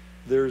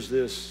there's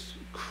this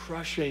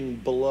crushing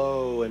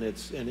blow, and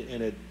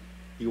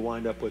you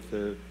wind up with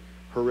a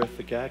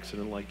horrific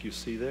accident like you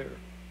see there.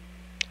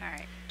 All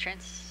right,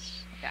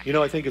 you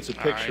know, I think it's a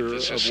picture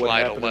of what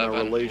happened in our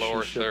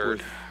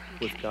relationship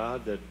with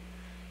God, that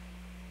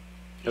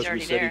as we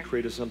said, he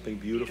created something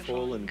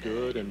beautiful and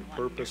good and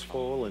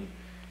purposeful, and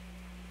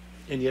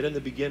yet in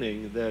the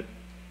beginning that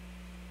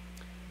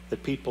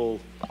people,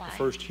 the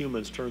first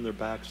humans, turned their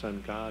backs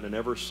on God, and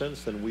ever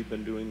since then we've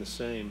been doing the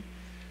same.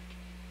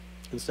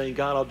 And saying,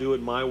 God, I'll do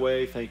it my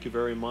way. Thank you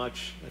very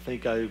much. I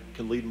think I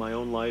can lead my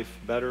own life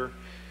better.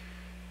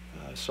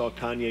 I saw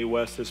Kanye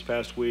West this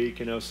past week,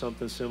 you know,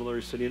 something similar.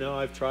 He said, you know,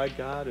 I've tried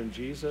God and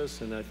Jesus,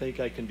 and I think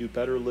I can do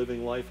better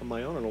living life on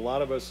my own. And a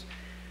lot of us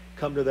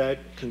come to that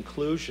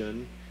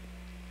conclusion,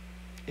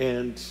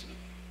 and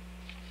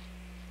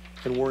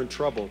we're in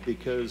trouble,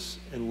 because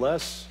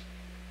unless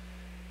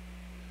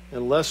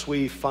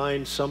we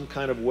find some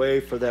kind of way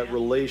for that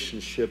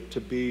relationship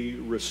to be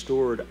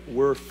restored,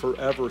 we're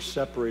forever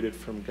separated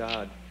from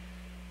God.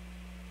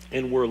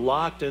 And we're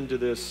locked into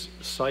this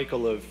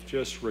cycle of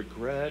just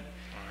regret,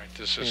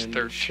 this is and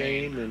 13.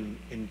 Shame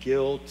and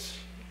guilt.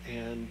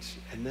 And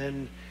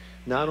then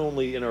not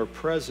only in our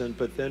present,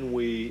 but then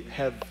we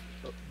have,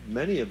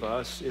 many of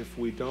us, if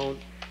we don't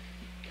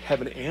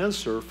have an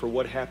answer for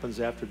what happens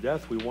after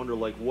death. We wonder,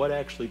 like, what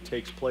actually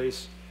takes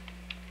place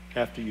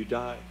after you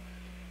die.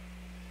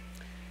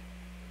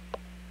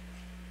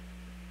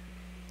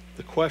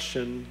 The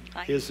question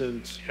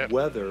isn't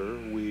whether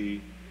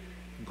we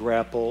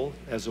grapple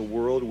as a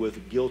world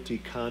with guilty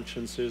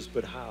consciences,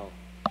 but how.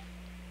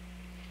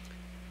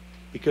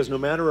 Because no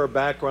matter our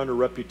background or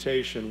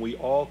reputation, we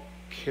all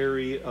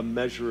carry a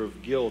measure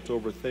of guilt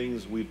over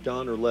things we've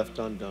done or left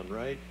undone,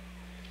 right?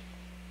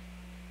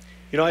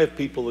 You know, I have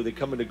people that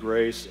come into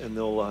Grace and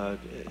they'll,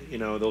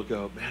 they'll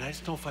go, man, I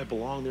just don't know if I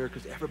belong there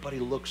because everybody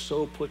looks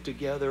so put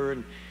together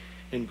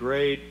and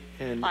great,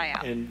 and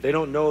they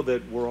don't know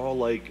that we're all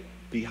like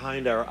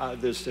behind our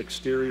this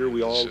exterior.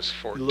 We all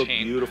look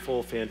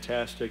beautiful,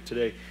 fantastic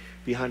today.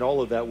 Behind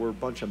all of that, we're a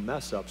bunch of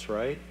mess ups,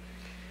 right?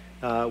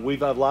 We've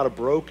got a lot of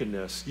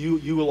brokenness.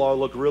 You will all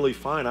look really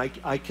fine.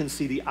 I can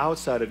see the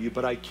outside of you,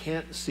 but I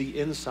can't see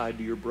inside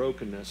to your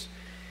brokenness.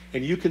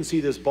 And you can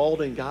see this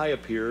balding guy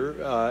up here,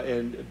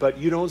 but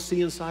you don't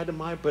see inside of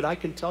mine. But I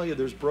can tell you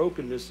there's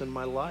brokenness in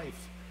my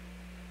life.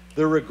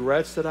 There are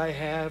regrets that I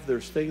have.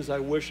 There's things I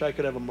wish I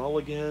could have a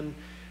mulligan.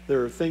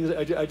 There are things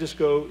I just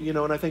go,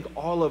 and I think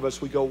all of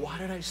us, we go, why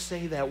did I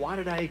say that? Why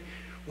did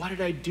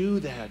I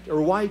do that?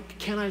 Or why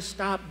can't I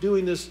stop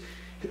doing this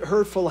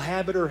hurtful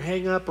habit or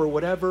hang up or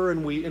whatever?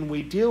 And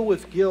we deal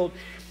with guilt.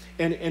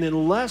 And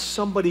unless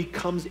somebody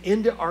comes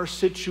into our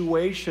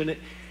situation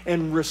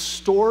and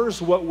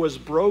restores what was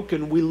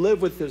broken, we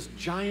live with this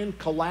giant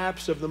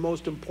collapse of the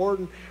most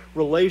important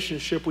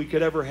relationship we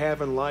could ever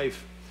have in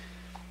life.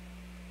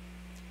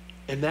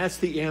 And that's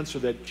the answer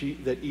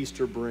that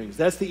Easter brings.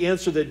 That's the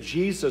answer that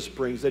Jesus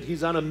brings, that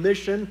he's on a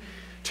mission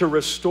to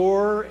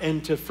restore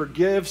and to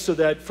forgive, so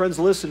that, friends,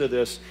 listen to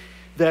this,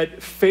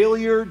 that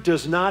failure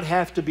does not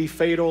have to be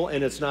fatal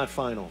and it's not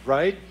final,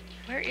 right?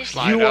 Where is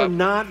you are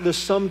not the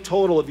sum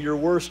total of your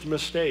worst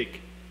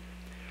mistake.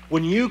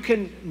 When you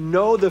can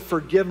know the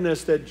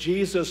forgiveness that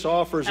Jesus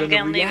offers and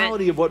the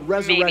reality of what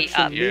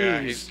resurrection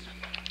means,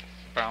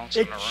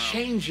 it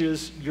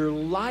changes your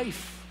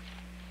life.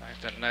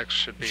 The next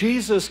should be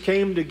Jesus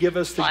came to give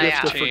us the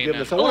gift of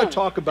forgiveness. I want to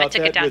talk about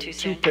that with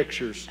two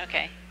pictures.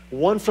 Okay.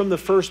 One from the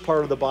first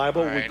part of the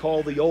Bible we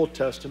call the Old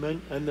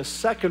Testament, and the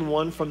second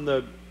one from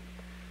the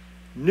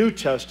New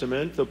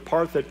Testament, the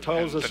part that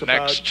tells us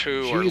about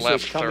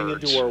Jesus coming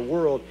into our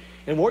world.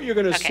 And what you're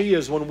going to see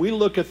is when we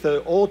look at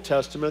the Old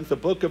Testament, the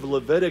book of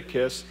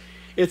Leviticus,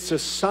 it's a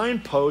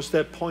signpost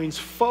that points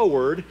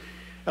forward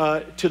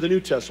to the New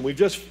Testament.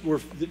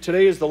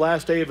 Today is the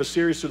last day of a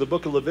series through the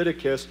book of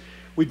Leviticus.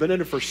 We've been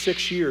in it for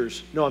 6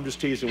 years. No, I'm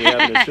just teasing. We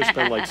haven't. It's just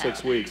been like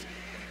 6 weeks.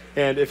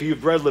 And if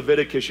you've read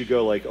Leviticus, you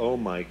go like, oh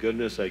my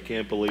goodness, I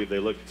can't believe they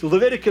look. So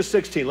Leviticus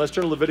 16. Let's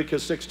turn to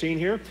Leviticus 16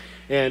 here.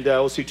 And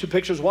we'll see two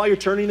pictures. While you're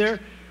turning there,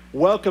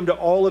 welcome to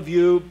all of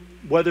you,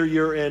 whether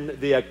you're in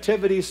the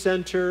activity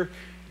center,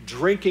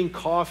 drinking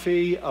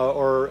coffee,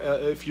 or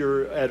if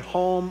you're at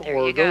home,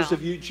 or those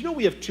of you. Do you know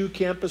we have two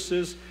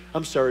campuses?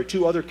 I'm sorry,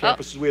 two other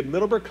campuses. We have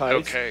Middleburg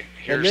Heights. Okay,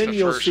 and then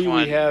you'll see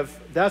we have,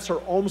 that's our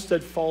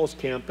Olmsted Falls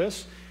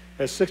campus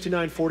at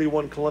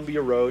 6941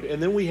 Columbia Road.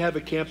 And then we have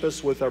a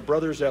campus with our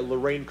brothers at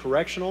Lorraine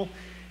Correctional.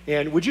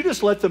 And would you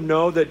just let them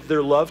know that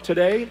they're loved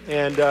today?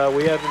 And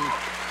we have,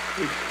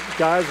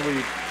 guys, All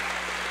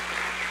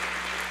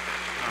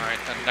right,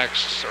 the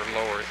next are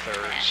lower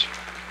thirds.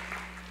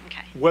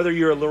 Whether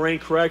you're at Lorraine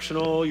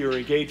Correctional, you're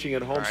engaging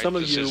at home, right, some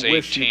of you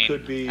wish you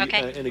could be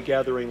in a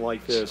gathering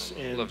like this.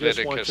 And Leviticus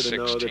just want you to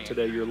know 16. that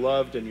today you're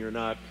loved and you're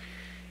not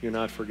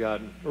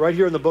forgotten. Right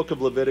here in the book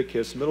of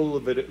Leviticus, middle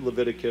of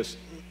Leviticus,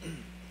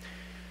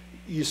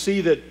 you see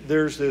that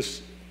there's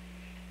this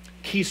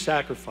key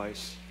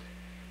sacrifice.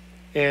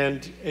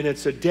 And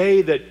it's a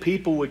day that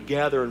people would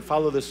gather and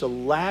follow this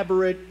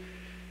elaborate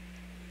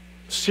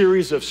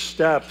series of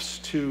steps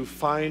to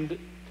find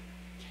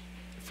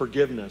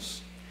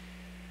forgiveness.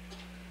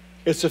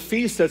 It's a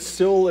feast that's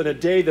still, in a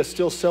day that's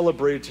still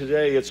celebrated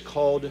today. It's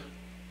called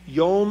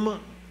Yom,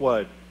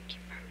 what?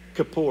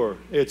 Kippur.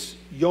 It's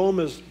Yom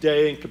is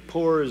day and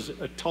Kippur is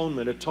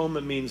atonement.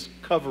 Atonement means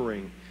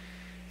covering.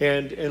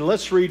 And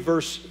let's read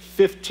verse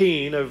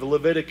 15 of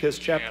Leviticus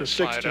chapter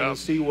 16 and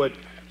see what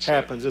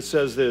happens. It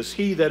says this: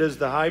 He that is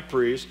the high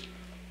priest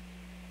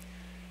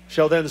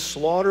shall then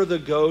slaughter the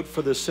goat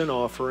for the sin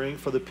offering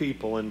for the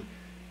people and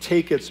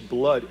take its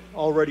blood.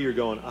 Already you're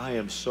going, I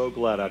am so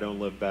glad I don't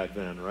live back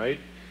then, right?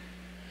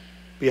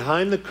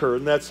 Behind the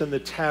curtain that's in the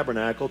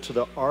tabernacle to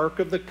the ark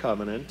of the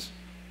covenant,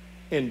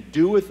 and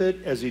do with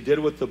it as he did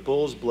with the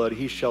bull's blood.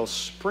 He shall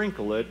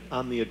sprinkle it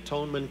on the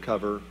atonement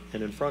cover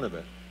and in front of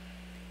it.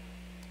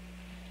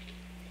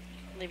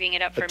 Leaving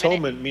it up for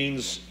atonement a minute.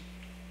 Means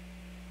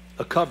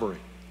a covering.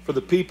 For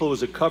the people, it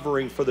was a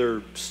covering for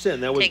their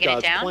sin. That was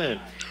God's plan.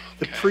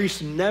 The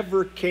priest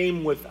never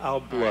came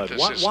without blood.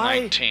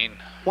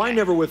 Why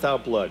never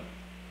without blood?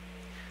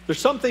 There's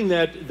something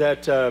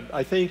that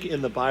I think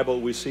in the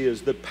Bible we see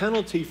is the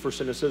penalty for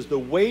sin. It says the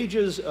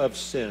wages of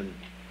sin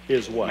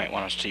is what? You might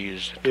want us to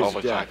use 12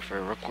 o'clock for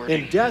a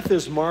recording. And death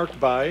is marked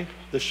by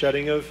the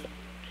shedding of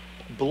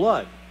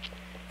blood.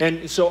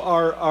 And so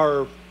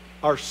our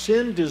our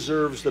sin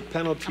deserves the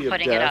penalty of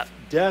putting it up. death.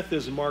 Death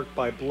is marked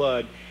by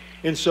blood.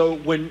 And so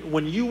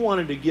when you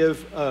wanted to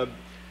give, I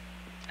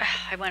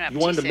went up you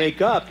wanted too to soon.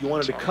 make up, you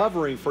wanted a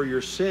covering for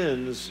your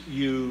sins,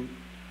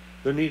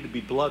 there needed to be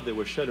blood that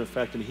was shed. In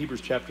fact, in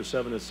Hebrews chapter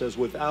 7, it says,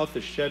 without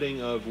the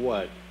shedding of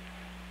what?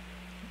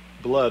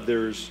 Blood,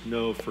 there's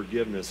no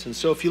forgiveness. And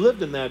so if you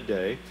lived in that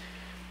day,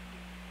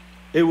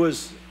 it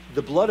was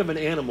the blood of an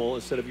animal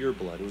instead of your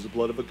blood. It was the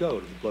blood of a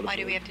goat, the blood Why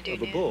do we have to do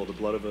of a that? bull, the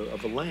blood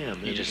of a lamb.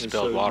 You And- just and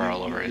spilled so water you-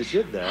 all over you his.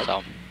 did that.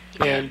 So,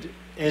 And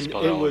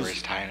spilled it all over was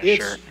his tie and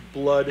its shirt.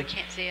 blood I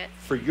can't see it.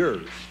 for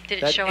yours. Did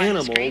it that show on the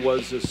animal screen?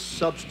 was a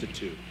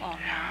substitute. Oh, no.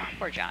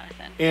 Poor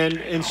Jonathan.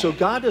 And so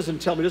God doesn't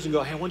tell me, he doesn't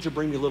go, hey, why don't you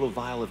bring me a little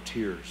vial of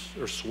tears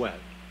or sweat?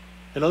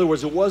 In other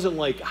words, it wasn't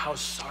like how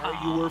sorry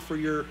you were for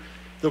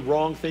the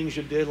wrong things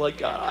you did. Like,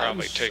 God, I'm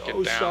Probably take so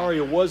it down. sorry.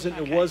 It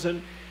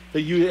wasn't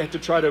that you had to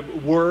try to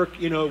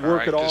work it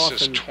right, off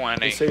this is and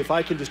 20. say, if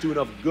I can just do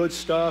enough good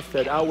stuff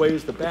that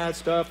outweighs the bad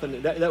stuff.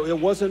 And that it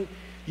wasn't,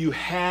 you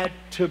had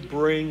to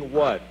bring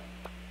what?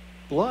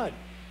 Blood.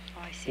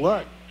 Oh, I see.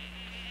 Blood.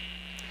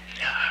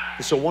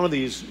 And so one of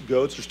these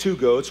goats, there's two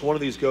goats, one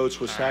of these goats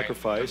was All right,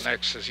 sacrificed. the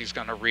next is he's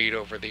going to read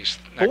over these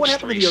But what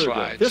next happened to three the other goat?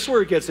 slides. This is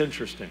where it gets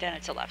interesting. Then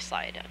it's a left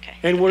side. Okay.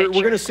 And The we're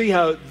picture. going to see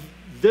how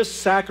this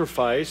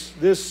sacrifice,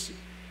 this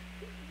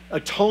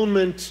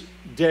atonement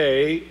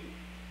day,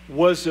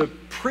 was a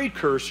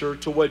precursor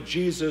to what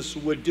Jesus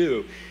would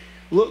do.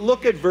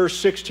 Look at verse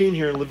 16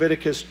 here in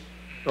Leviticus,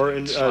 or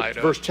in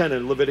verse 10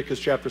 in Leviticus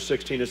chapter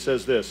 16. It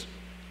says this.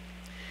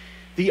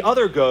 The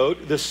other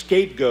goat, the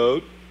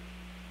scapegoat,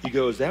 you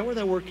go, is that where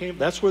that word came from?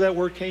 That's where that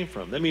word came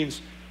from. That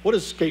means, what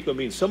does scapegoat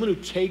mean? Someone who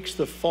takes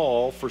the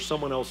fall for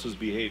someone else's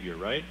behavior,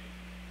 right?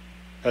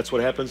 That's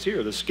what happens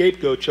here. The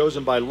scapegoat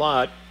chosen by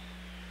Lot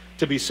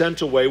to be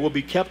sent away will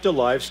be kept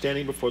alive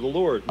standing before the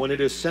Lord. When it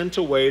is sent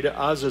away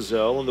to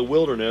Azazel in the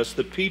wilderness,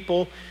 the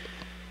people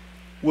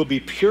will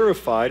be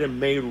purified and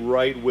made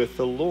right with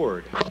the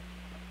Lord.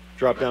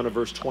 Drop down to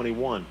verse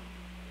 21.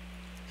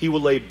 He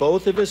will lay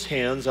both of his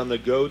hands on the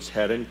goat's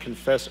head and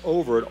confess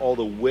over it all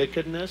the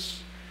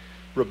wickedness,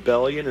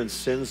 rebellion, and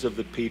sins of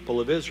the people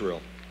of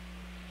Israel.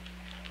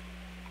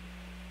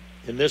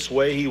 In this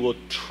way, he will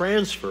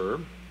transfer,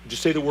 did you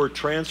say the word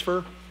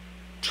transfer?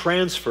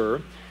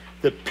 Transfer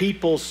the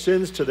people's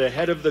sins to the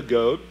head of the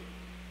goat.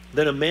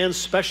 Then a man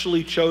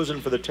specially chosen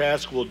for the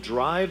task will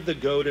drive the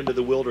goat into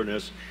the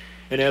wilderness.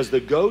 And as the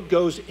goat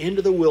goes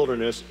into the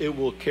wilderness, it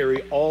will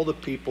carry all the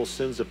people's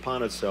sins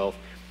upon itself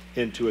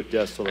into a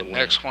desolate The land.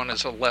 next one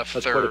is a left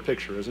That's quite a third.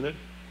 picture, isn't it?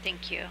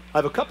 Thank you. I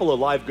have a couple of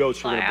live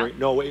goats we're going to Wow. bring.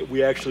 No,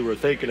 we actually were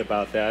thinking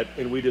about that,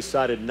 and we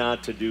decided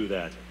not to do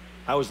that.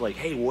 I was like,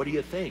 hey, what do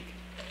you think?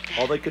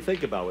 All they could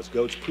think about was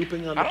goats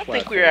pooping on the I don't platform.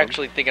 think we were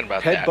actually thinking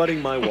about that.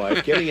 Headbutting my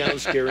wife, getting out and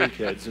scaring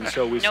kids, and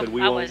so we Nope, said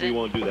we I won't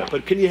wasn't. do that.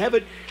 But can you have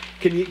it?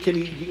 Can you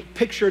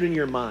picture it in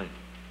your mind?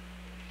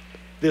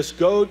 This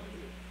goat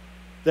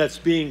that's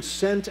being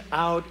sent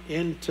out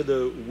into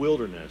the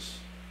wilderness.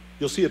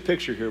 You'll see a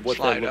picture here of what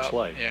Slide that looks up.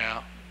 like.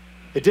 Yeah.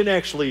 It didn't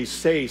actually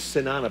say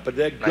sin on it, but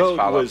that Nice goat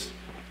follow. was,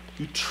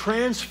 you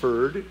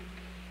transferred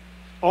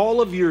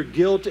all of your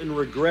guilt and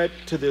regret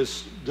to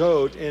this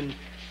goat, and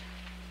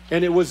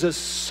it was a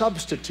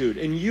substitute.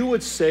 And you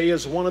would say,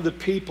 as one of the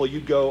people,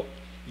 you'd go,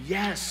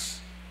 yes,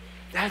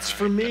 that's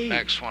for The me.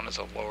 next one is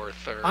a lower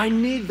third. I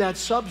need that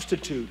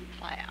substitute.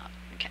 Fly out.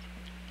 Okay.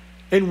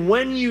 And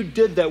when you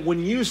did that,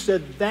 when you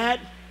said that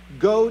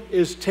goat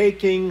is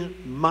taking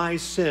my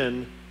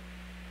sin,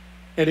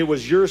 and it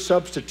was your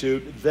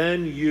substitute,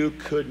 then you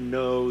could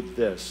know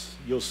this.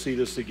 You'll see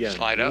this again.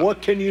 Slide up.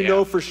 What can you Yeah.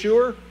 know for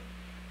sure?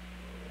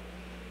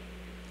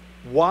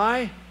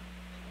 Why?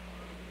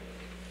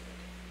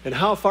 And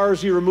how far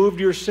has he removed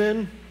your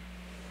sin?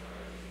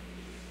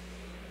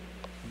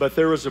 But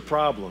there was a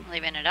problem.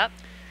 Leaving it up.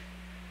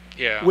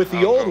 Yeah. With the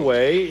I'll old go.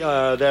 way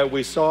that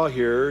we saw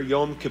here,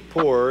 Yom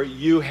Kippur,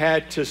 you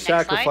had to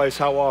sacrifice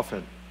how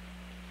often?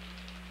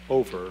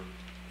 Over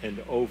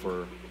and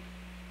over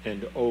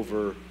and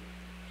over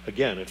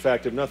again. In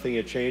fact, if nothing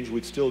had changed,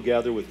 we'd still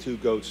gather with two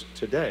goats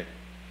today.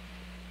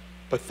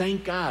 But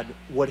thank God,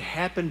 what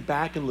happened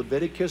back in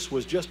Leviticus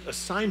was just a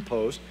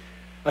signpost,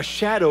 a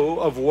shadow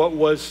of what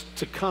was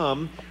to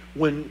come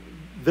when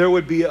there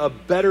would be a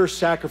better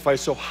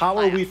sacrifice. So how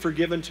are we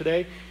forgiven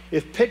today?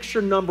 If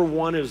picture number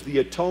one is the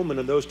atonement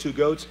of those two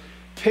goats,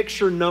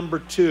 picture number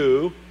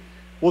two,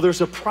 well,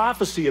 there's a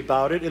prophecy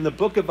about it in the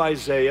book of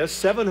Isaiah,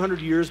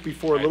 700 years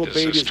before a little This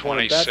baby is is born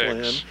in 26.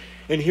 Bethlehem.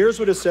 And here's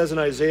what it says in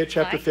Isaiah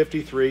chapter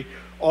 53.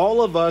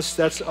 All of us,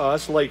 that's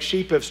us, like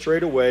sheep have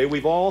strayed away.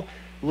 We've all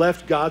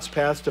left God's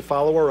path to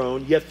follow our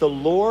own. Yet the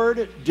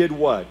Lord did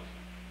what?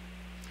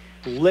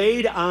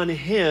 Laid on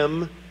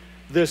him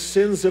the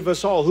sins of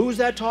us all. Who's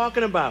that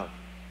talking about?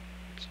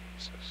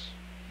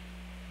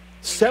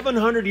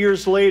 700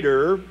 years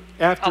later,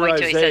 after Oh, wait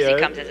till he says Isaiah,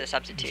 he comes as a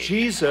substitute. I'll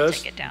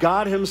Jesus, take it down.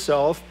 God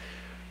himself,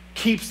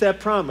 keeps that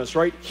promise,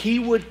 right? He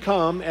would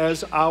come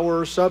as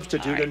our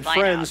substitute. All right, And line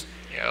friends,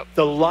 Yep.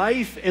 the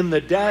life and the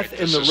death Right,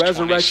 and this the is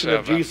resurrection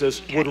of 27.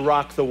 Jesus would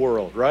rock the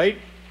world, right?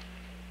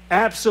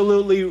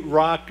 absolutely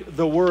rock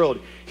the world.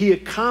 He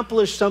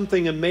accomplished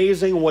something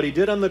amazing. What he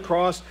did on the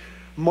cross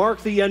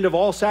marked the end of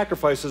all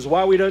sacrifices.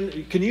 Why we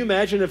don't? Can you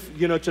imagine if,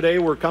 you know, today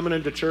we're coming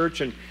into church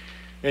and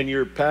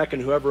you're packing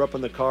whoever up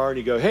in the car and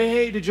you go,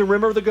 hey, did you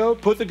remember the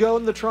goat? Put the goat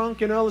in the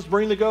trunk, you know, let's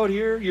bring the goat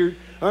here.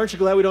 Aren't you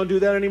glad we don't do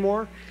that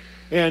anymore?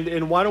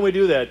 And why don't we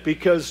do that?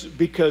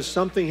 Because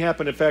something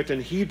happened. In fact, in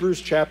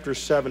Hebrews chapter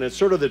 7, it's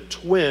sort of the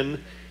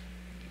twin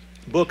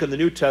book in the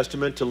New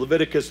Testament to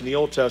Leviticus in the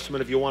Old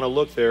Testament, if you want to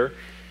look there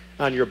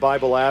on your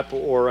Bible app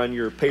or on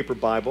your paper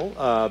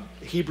Bible.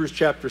 Hebrews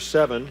chapter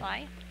 7.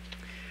 Why?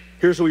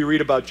 Here's what we read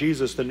about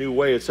Jesus the new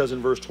way. It says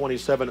in verse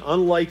 27,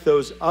 unlike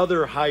those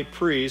other high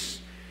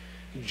priests,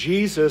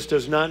 Jesus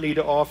does not need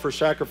to offer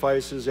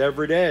sacrifices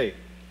every day.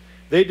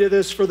 They did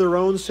this for their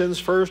own sins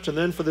first and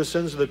then for the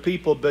sins of the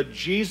people. But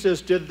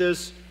Jesus did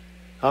this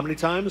how many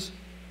times?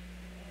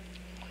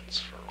 Once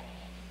for all.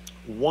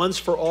 Once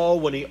for all,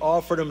 when he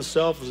offered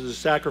himself as a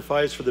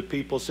sacrifice for the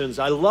people's sins.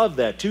 I love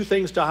that. Two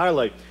things to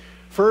highlight.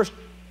 First,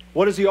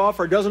 what does he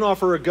offer? He doesn't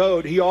offer a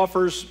goat. He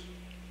offers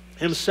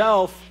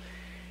himself.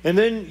 And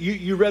then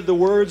you read the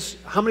words.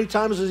 How many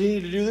times does he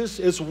need to do this?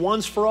 It's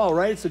once for all,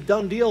 right? It's a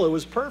done deal. It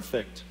was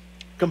perfect.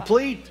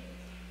 Complete.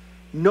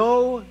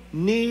 No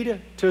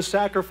need to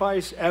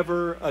sacrifice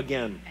ever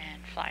again.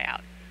 And fly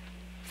out.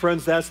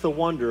 Friends, that's the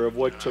wonder of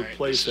what took right,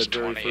 place this that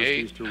is very first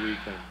 28. Easter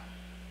weekend.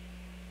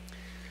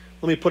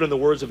 Let me put in the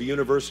words of a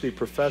university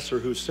professor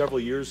who several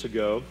years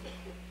ago,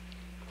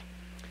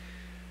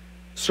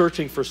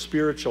 searching for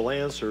spiritual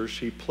answers,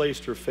 she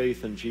placed her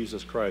faith in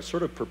Jesus Christ.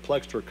 Sort of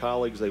perplexed her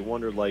colleagues. They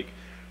wondered, like,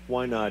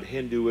 why not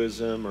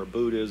Hinduism or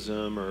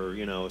Buddhism or,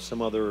 you know,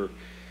 some other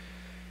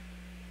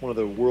one of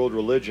the world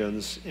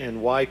religions,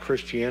 and why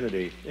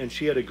Christianity? And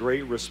she had a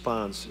great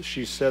response.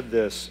 She said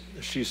this.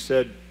 She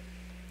said,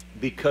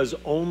 because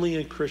only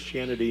in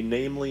Christianity,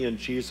 namely in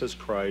Jesus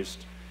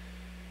Christ,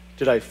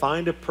 did I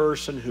find a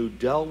person who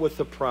dealt with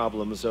the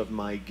problems of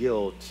my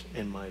guilt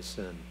and my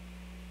sin.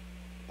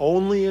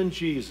 Only in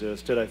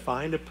Jesus did I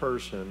find a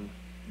person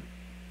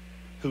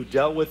who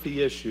dealt with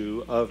the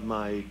issue of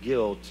my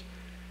guilt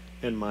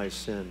and my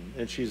sin.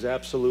 And she's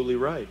absolutely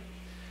right.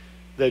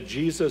 That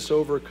Jesus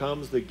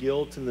overcomes the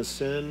guilt and the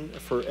sin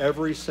for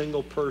every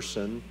single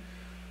person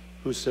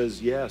who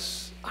says,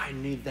 yes, I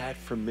need that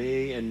for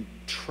me, and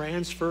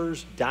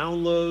transfers,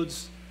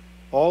 downloads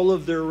all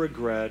of their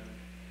regret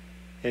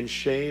and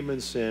shame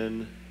and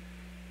sin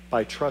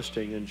by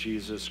trusting in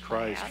Jesus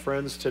Christ. Right.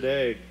 Friends,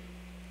 today,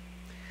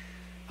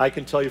 I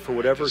can tell you for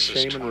whatever This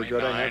is shame and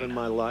regret I have 29. in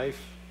my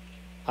life,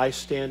 I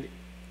stand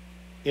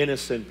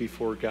innocent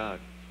before God.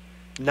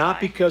 Not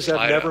because I've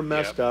Slide never up,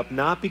 messed yep. up,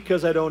 not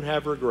because I don't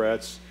have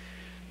regrets,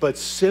 but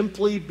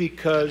simply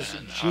because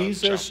And I'll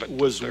Jesus jump it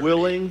to was 30.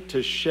 willing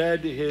to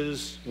shed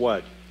his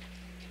what?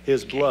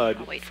 His blood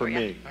I'll wait for for you.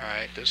 me. All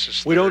right, this is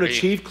 30. We don't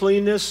achieve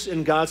cleanness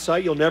in God's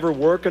sight. You'll never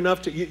work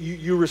enough to,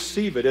 you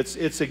receive it.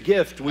 It's a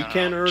gift. We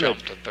can't earn jump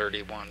it. to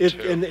 31 If,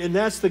 too. and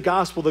that's the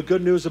gospel, the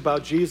good news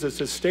about Jesus.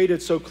 It's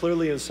stated so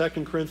clearly in 2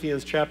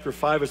 Corinthians chapter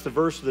 5. It's the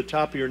verse at the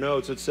top of your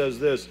notes. It says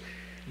this,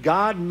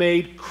 God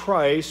made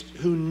Christ,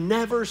 who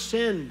never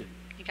sinned,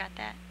 You got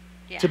that?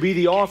 Yeah. to be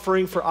the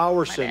offering for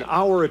our sin, bad.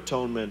 our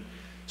atonement,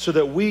 so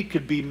that we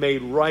could be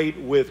made right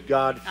with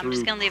God I'm through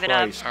just gonna leave it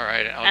up. Christ. All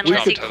right, I'll Unless We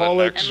jump could to call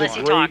the it next the Unless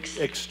he one. talks.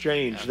 great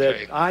exchange, Okay.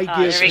 that I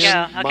Oh, give there we him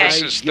go. Okay. my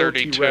This is guilty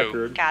 32.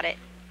 record. Got it.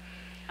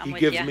 I'm He with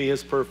gives ya. me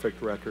his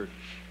perfect record.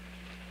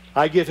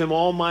 I give him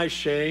all my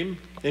shame,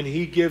 and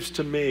he gives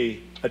to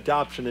me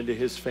adoption into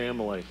his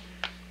family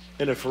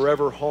and a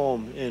forever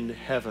home in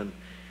heaven.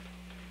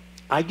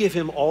 I give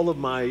him all of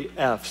my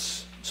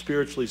F's,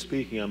 spiritually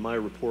speaking, on my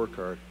report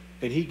card,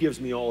 and he gives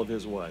me all of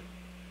his what?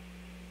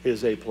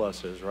 His A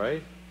pluses,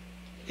 right?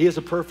 He has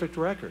a perfect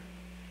record,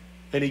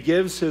 and he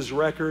gives his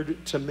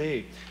record to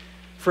me.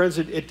 Friends,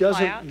 it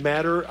doesn't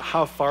matter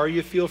how far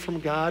you feel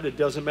from God. It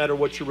doesn't matter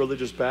what your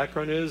religious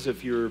background is.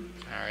 If you're,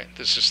 All right,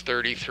 this is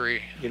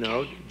 33. you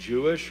know,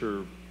 Jewish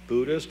or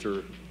Buddhist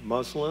or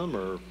Muslim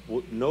or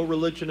no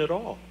religion at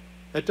all.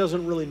 That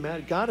doesn't really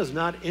matter. God is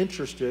not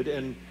interested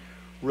in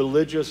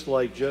religious,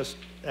 like, just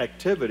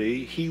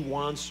activity. He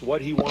wants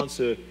what he wants,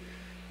 a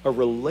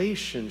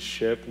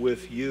relationship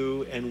with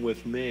you and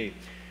with me.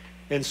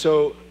 And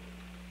so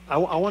I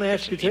want to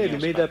ask you today, have you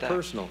made that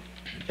personal?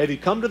 Have you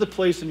come to the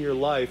place in your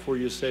life where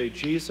you say,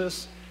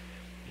 Jesus,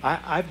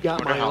 I've got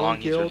Wonder my how own long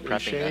he's been guilt and prepping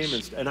shame,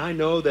 this. and I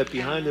know that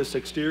behind this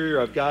exterior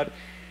I've got,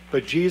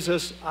 but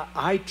Jesus,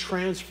 I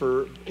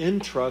transfer in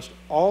trust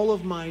all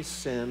of my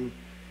sin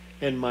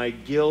and my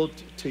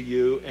guilt to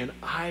you, and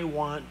I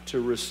want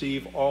to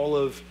receive all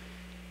of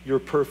your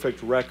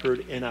perfect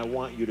record, and I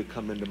want you to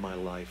come into my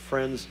life.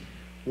 Friends,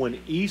 when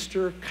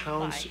Easter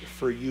counts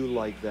for you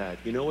like that,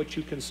 you know what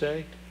you can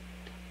say?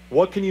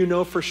 What can you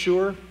know for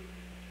sure?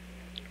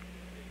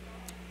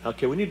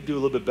 Okay, we need to do a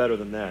little bit better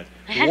than that.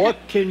 What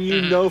can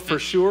you know for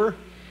sure?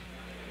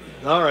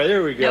 All right,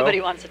 there we go. Nobody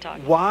wants to talk.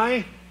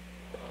 Why?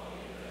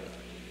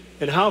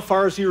 And how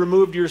far has he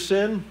removed your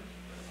sin?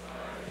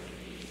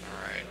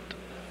 All right.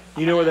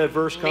 You know where that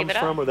verse Leave comes it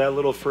up. from, or that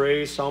little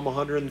phrase, Psalm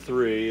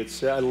 103?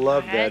 I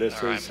love that. It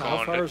All right, says, I'm how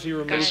going far to- is he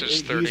removed? this is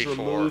He's 34.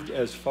 removed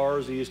as far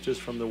as the east is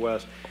from the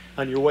west.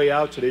 On your way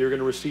out today, you're going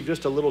to receive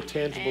just a little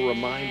tangible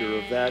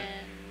reminder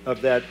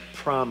of that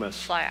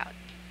promise. Fly out.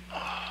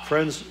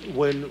 Friends,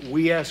 when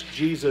we ask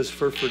Jesus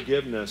for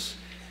forgiveness,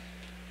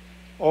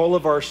 all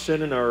of our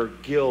sin and our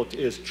guilt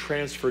is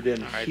transferred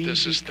in. All right, He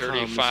this is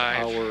becomes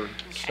 35. our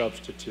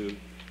substitute.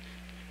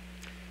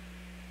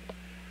 A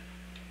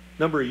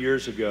number of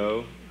years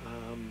ago,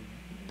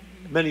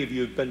 many of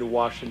you have been to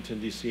Washington,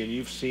 D.C., and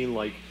you've seen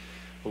like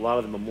a lot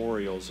of the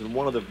memorials. And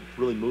one of the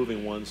really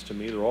moving ones to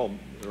me, they're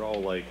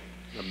all like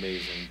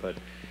amazing, but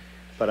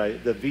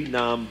the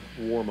Vietnam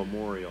War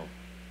Memorial,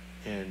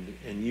 and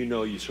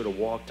you sort of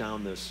walk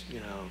down this,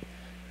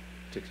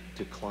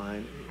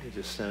 decline,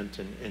 descent,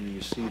 and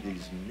you see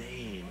these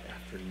name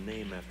after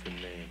name after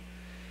name.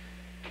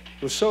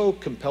 It was so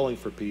compelling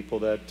for people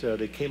that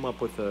they came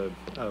up with a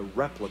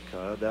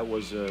replica that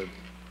was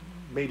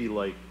maybe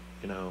like,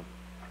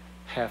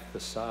 half the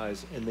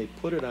size, and they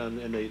put it on,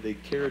 and they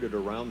carried it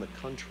around the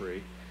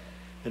country,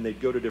 and they'd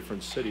go to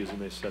different cities,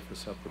 and they set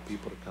this up for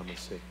people to come and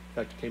see. In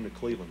fact, it came to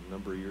Cleveland a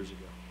number of years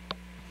ago.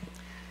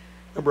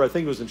 Remember, I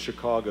think it was in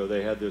Chicago,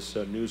 they had this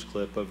news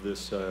clip of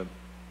this,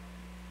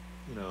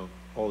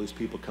 all these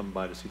people coming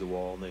by to see the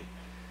wall, and they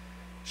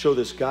show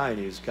this guy, and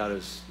he's got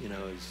his,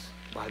 he's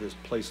by this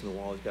place in the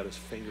wall, he's got his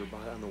finger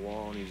on the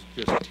wall, and he's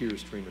just tears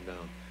streaming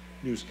down.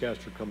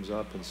 Newscaster comes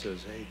up and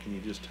says, hey, can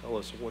you just tell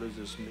us, what does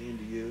this mean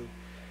to you?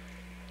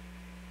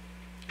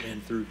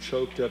 And through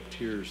choked up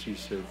tears, he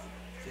said,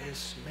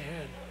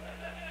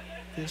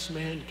 this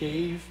man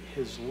gave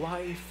his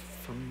life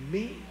for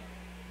me.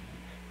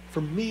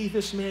 For me,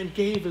 this man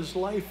gave his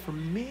life for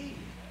me.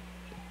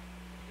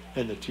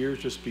 And the tears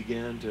just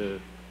began to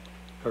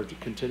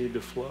continue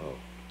to flow.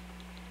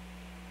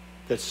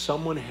 That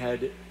someone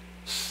had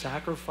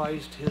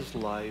sacrificed his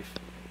life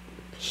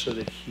so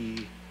that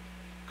he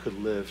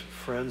could live.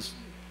 Friends,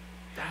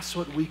 that's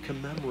what we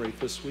commemorate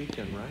this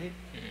weekend, right?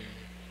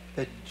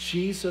 That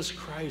Jesus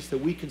Christ, that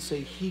we can say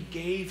he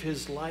gave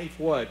his life,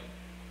 what?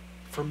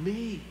 For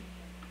me.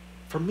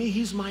 For me,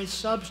 he's my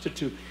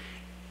substitute.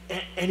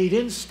 And he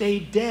didn't stay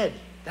dead.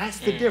 That's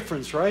the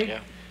difference, right? Yeah.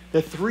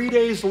 That 3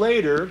 days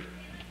later,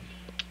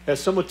 as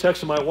someone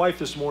texted my wife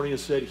this morning and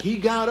said, he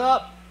got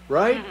up,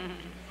 right?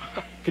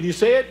 Can you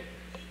say it?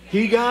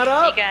 He got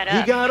up. He got up.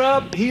 He got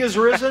up. He is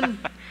risen.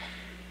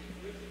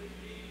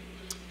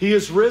 He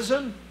is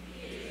risen.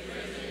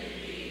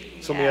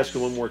 So let me ask you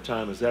one more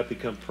time. Has that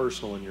become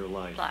personal in your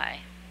life? Fly.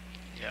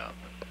 Yeah.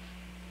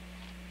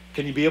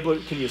 Can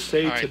you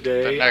say All right,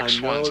 today, the next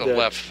I know one's a that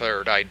left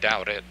third. I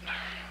doubt it.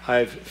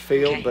 I've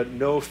failed, Okay. but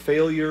no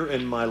failure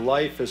in my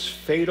life is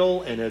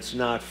fatal, and it's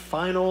not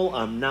final.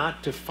 I'm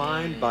not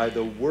defined by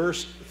the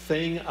worst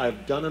thing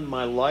I've done in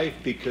my life,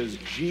 because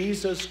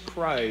Jesus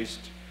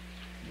Christ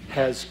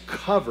has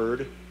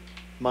covered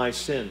my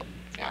sin.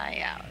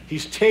 Fly out.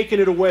 He's taken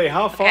it away.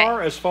 How far?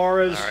 Okay. As far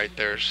as All right,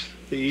 there's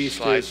the east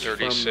slide is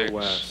 36. from the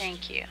west.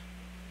 Thank you.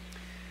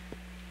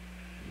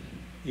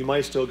 You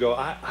might still go,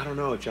 I don't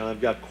know, John. I've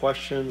got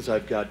questions.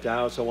 I've got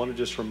doubts. I want to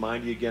just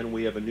remind you again,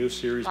 we have a new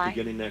series Fine.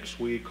 beginning next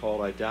week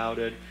called I Doubt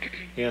It,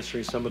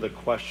 answering some of the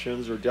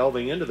questions or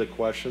delving into the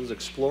questions,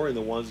 exploring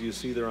the ones you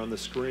see there on the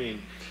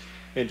screen,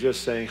 and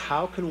just saying,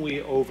 how can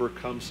we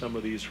overcome some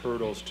of these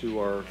hurdles to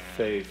our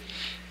faith?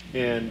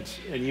 And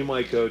you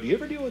might go, do you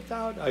ever deal with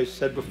doubt? I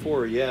said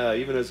before, yeah,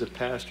 even as a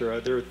pastor,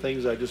 there are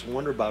things I just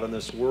wonder about in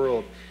this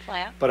world.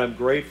 Fly out. But I'm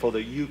grateful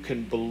that you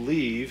can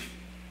believe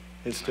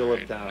and still All have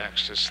right, doubt.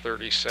 next is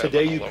 37.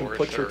 Today a you can lower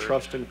put your third.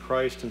 trust in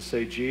Christ and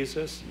say,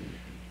 Jesus,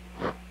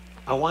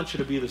 I want you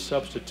to be the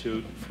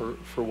substitute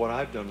for what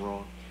I've done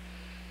wrong.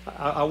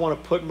 I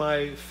want to put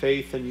my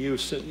faith in you.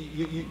 So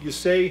you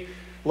say,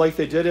 like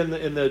they did in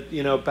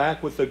the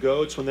back with the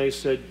goats when they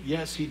said,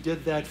 yes, he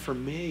did that for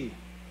me.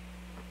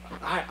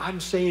 I'm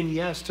saying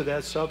yes to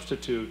that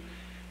substitute.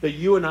 That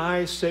you and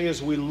I say,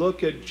 as we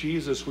look at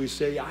Jesus, we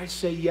say, I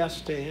say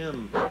yes to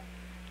him.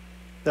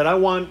 That I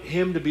want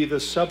him to be the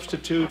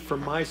substitute for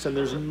my sin.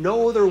 There's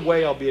no other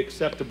way I'll be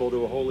acceptable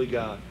to a holy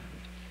God.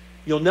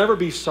 You'll never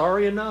be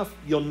sorry enough.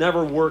 You'll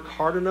never work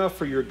hard enough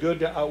for your good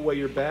to outweigh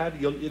your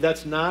bad.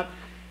 That's not,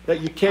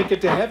 that you can't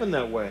get to heaven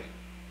that way.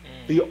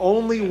 The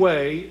only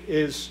way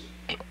is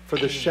for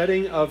the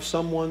shedding of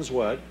someone's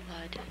what?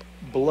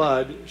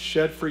 Blood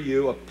shed for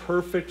you, a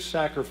perfect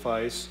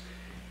sacrifice,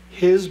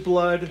 his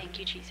blood Thank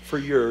you, Jesus. for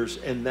yours,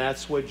 and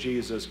that's what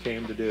Jesus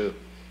came to do.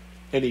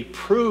 And he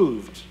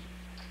proved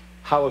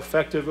how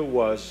effective it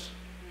was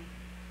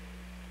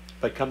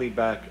by coming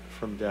back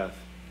from death.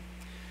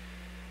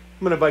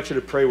 I'm going to invite you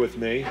to pray with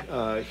me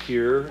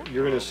here.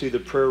 You're going to see the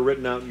prayer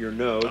written out in your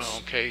notes.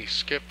 Okay,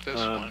 skip this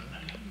one.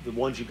 The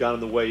ones you got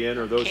on the way in,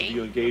 or those Okay. of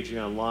you engaging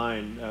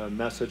online,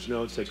 message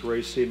notes at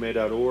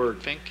gracecma.org. I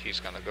think he's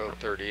going to go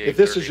 38. If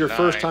this is your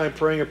 39. first time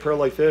praying a prayer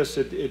like this,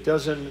 it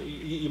doesn't,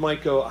 you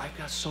might go, I've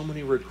got so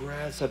many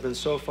regrets. I've been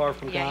so far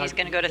from Yeah, God. he's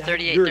gonna go to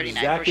 38, You're 39 for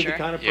exactly sure. the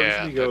kind of person Yeah,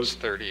 who that's goes,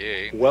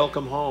 38.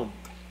 welcome home.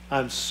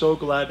 I'm so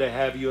glad to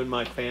have you in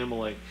my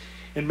family.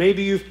 And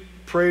maybe you've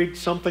prayed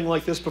something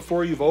like this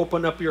before. You've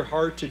opened up your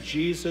heart to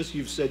Jesus.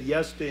 You've said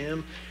yes to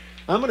him.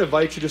 I'm going to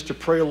invite you just to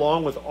pray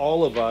along with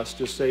all of us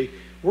to say,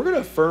 we're going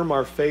to affirm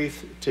our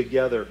faith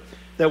together.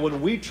 That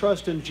when we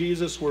trust in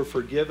Jesus, we're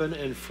forgiven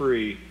and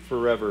free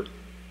forever.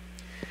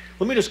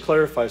 Let me just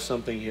clarify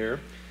something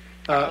here.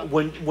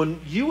 When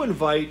you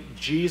invite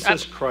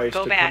Jesus Christ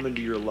to come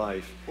into your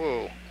life,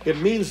 it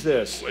means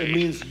this. It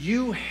means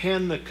you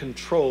hand the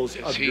controls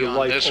of your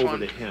life over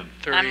to him.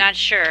 I'm not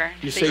sure.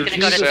 You So say, he's going to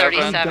go to Jesus,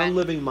 37. I'm done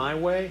living my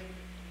way,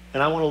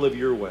 and I want to live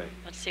your way.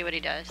 Let's see what he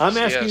does. I'm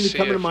asking you to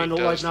come into my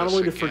life not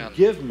only to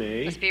forgive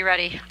me, Let's be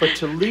ready. but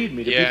to lead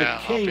me, to be the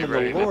king and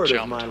the Lord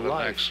of my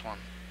life.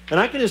 And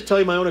I can just tell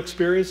you my own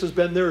experiences,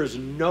 Ben, there is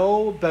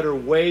no better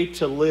way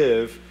to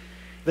live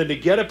than to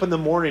get up in the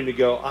morning to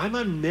go, I'm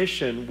on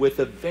mission with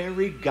the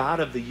very God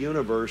of the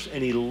universe,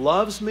 and he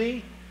loves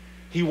me.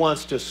 He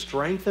wants to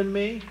strengthen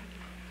me.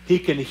 He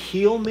can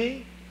heal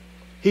me.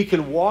 He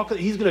can walk.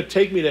 He's going to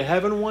take me to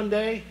heaven one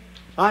day.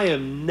 I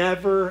am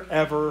never,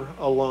 ever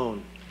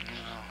alone.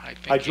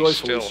 I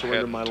joyfully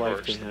surrender my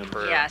life to him.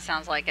 Yeah,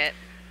 sounds like it.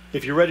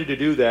 If you're ready to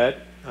do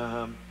that,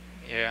 I'm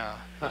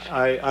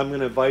going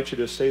to invite you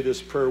to say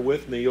this prayer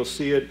with me. You'll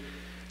see it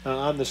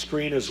on the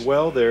screen as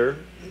well there.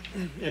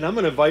 And I'm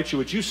going to invite you,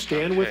 would you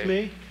stand with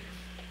me?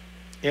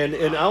 And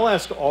I'll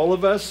ask all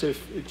of us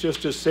if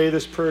just to say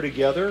this prayer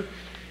together,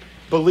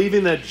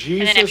 believing that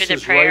Jesus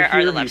is right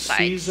here. He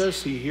sees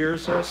us. He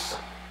hears us.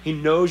 He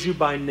knows you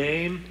by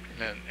name.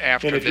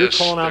 And if you're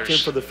calling out to him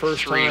for the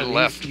first time,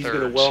 he's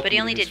going to welcome you. But he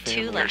only did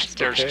 2 last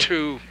time. There's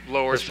 2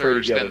 lower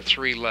thirds, then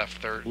 3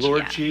 left thirds.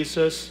 Lord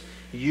Jesus,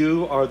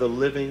 you are the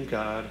living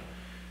God.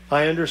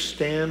 I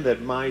understand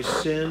that my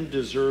sin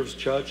deserves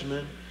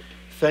judgment.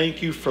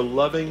 Thank you for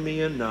loving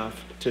me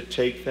enough to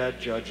take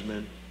that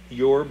judgment,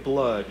 your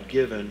blood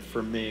given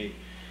for me.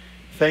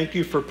 Thank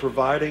you for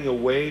providing a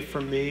way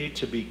for me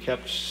to be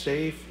kept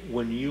safe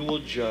when you will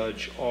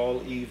judge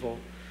all evil.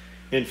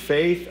 In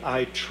faith,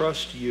 I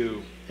trust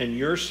you and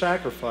your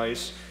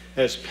sacrifice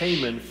as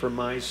payment for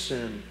my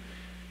sin.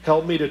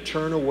 Help me to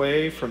turn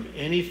away from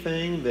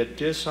anything that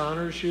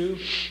dishonors you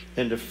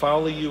and to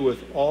follow you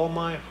with all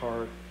my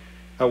heart.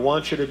 I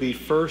want you to be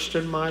first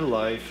in my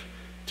life,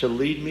 to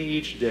lead me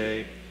each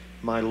day.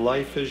 My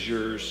life is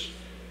yours.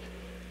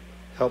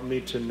 Help me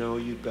to know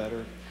you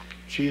better.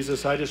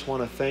 Jesus, I just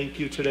want to thank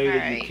you today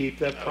that you keep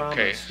that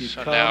promise. You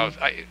so come, now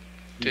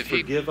you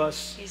forgive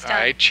us.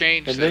 I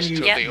changed and then this you,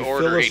 to the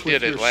order he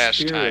did it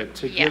last time.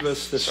 To give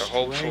us the so strength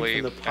hopefully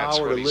and the that's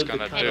power what to he's live the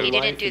going to kind do. of He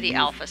life didn't do that the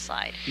alpha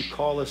slide. You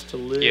call us to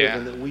live,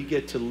 and that we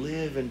get to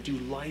live and do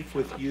life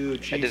with you.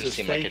 Jesus,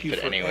 thank you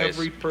for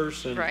every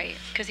person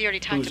because he already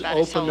talked who's about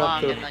it so opened up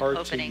long their in the heart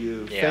opening. to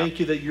you. Thank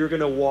you that you're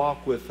going to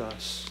walk with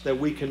us, that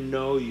we can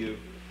know you.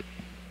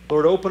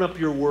 Lord, open up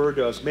your word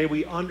to us. May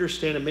we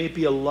understand it. May it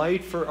be a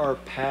light for our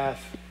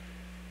path.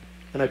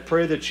 And I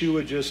pray that you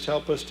would just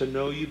help us to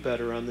know you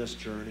better on this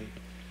journey.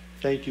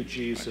 Thank you,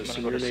 Jesus.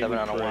 In your name we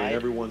pray.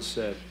 Everyone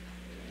said.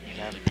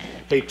 Amen.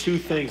 Hey, 2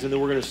 things, and then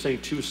we're going to sing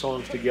 2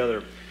 songs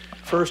together.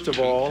 First of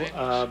all,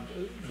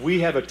 we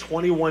have a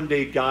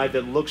 21-day guide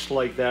that looks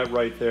like that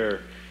right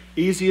there.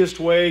 Easiest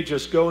way,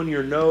 just go in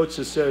your notes.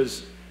 It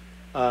says,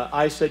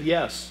 I said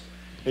yes.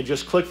 And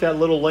just click that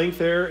little link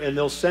there, and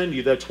they'll send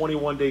you that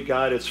 21-day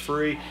guide. It's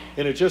free.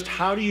 And it's just,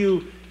 how do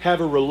you have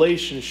a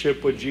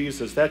relationship with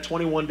Jesus? That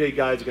 21-day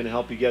guide is going to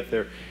help you get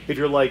there. If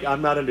you're like,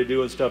 I'm not into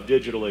doing stuff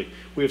digitally,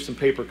 we have some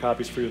paper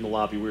copies for you in the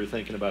lobby. We were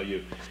thinking about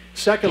you.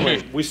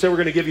 Secondly, we said we're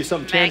going to give you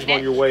something tangible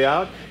on your way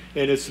out,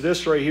 and it's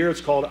this right here.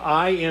 It's called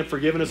I Am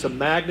Forgiven. It's a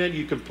magnet.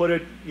 You can put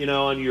it,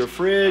 on your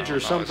fridge or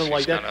something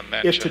like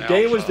that. If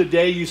today was the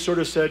day you sort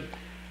of said,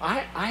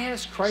 I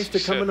asked Christ to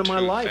come into my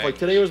life. Like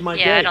today was my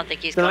day. Yeah, I don't think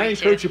he's then going I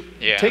encourage to.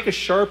 you, take a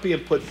Sharpie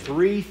and put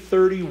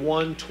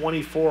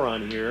 3/31/24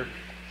 on here.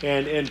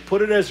 And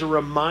put it as a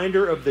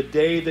reminder of the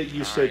day that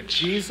you said,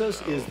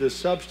 Jesus is the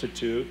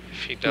substitute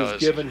who's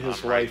given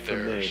his life for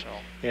me. So.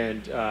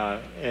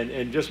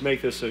 And just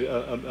make this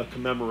a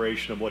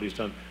commemoration of what he's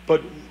done.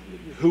 But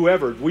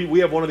whoever, we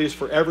have one of these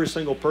for every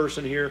single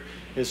person here,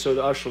 and so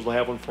the ushers will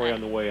have one for you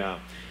on the way out.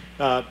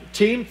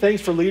 Team,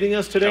 thanks for leading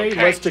us today.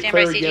 Let's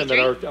declare again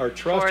that our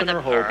trust and our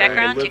hope are in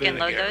the living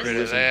and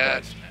risen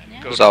Christ.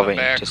 Resolving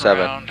to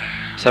 7.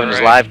 7 is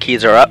live.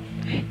 Keys are up.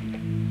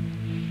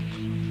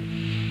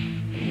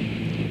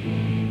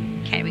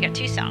 Okay, we got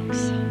 2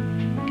 songs.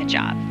 Good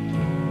job.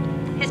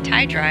 His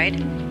tie dried.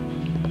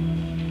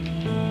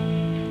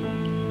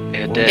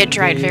 It did. It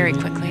dried very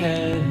quickly.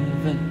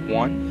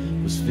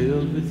 1 was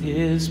filled with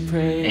his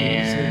praise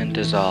and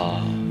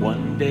dissolve.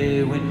 One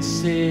day when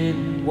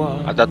sin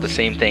was I thought the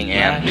same thing,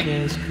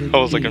 and I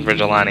was looking for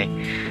Jelani.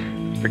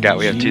 Forgot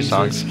we have 2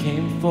 songs.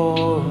 Came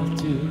forth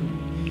to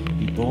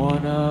be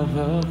born of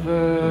a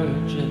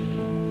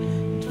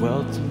virgin,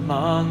 dwelt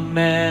among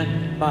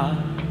men by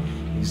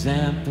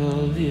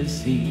example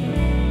is he.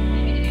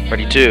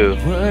 Ready 2,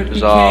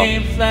 dissolve.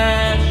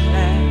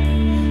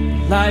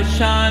 Light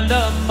shined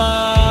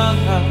among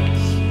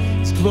us,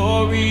 its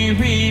glory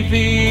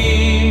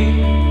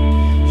revealed.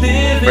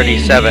 Ready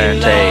 7,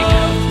 take.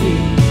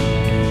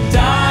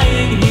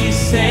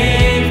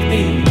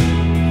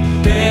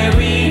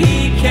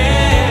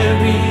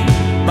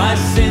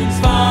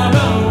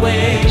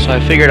 So I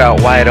figured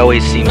out why it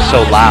always seems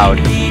so loud.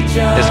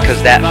 Is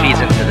because that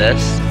feeds into this,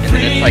 and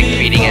then it's like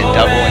feeding it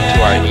double into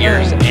our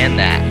ears and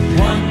that.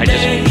 I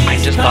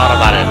just thought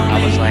about it.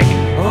 I was like,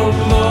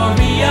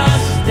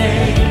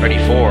 ready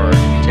 4,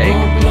 take.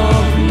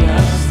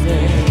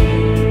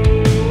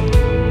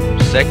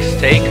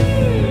 6, take.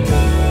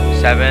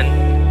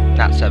 7,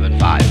 not 7,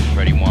 5.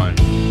 Ready 1,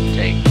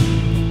 take.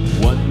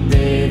 One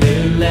day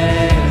they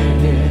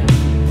landed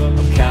on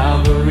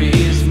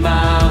Calvary's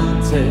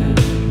mountain.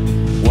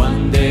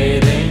 One day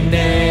they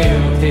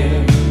nailed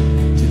him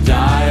to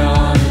die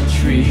on a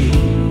tree.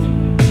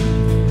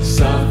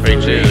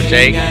 Ready 2,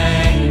 take.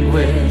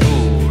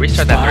 Ooh,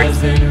 restart that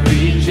 3.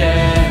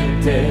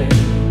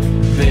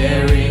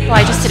 Well,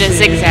 I just did a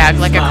zigzag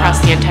like across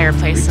the entire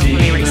place, so let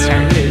me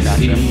restart.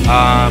 Gotcha.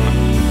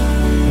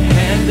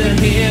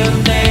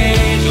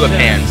 Do a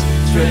pan.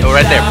 Oh,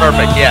 right there,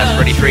 perfect. Yes,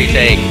 ready 3,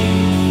 take.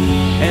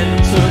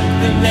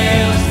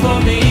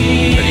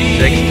 Ready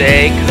 6,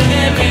 take.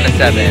 Coming to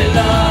 7,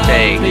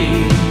 take.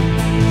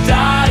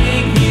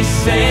 Dying, he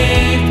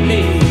saved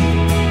me.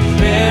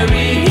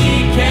 Buried,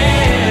 he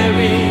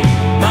carried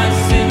my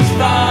sins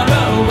far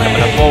away.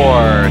 Coming to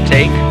 4,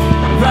 take.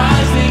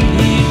 Rising,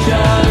 he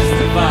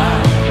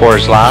justified. 4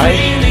 is live.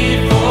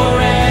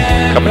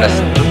 Coming to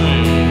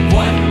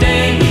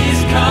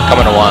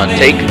coming to 1,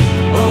 take.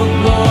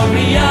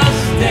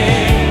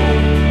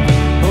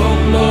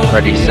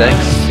 Ready 6,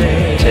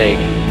 take.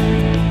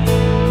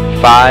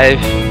 5.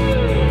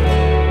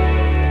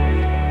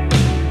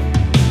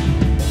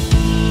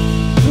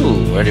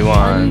 Ooh, ready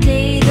 1.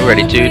 Ooh,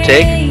 ready 2,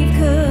 take.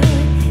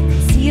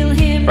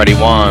 Ready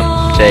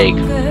 1, take.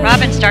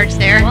 Robin starts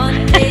there.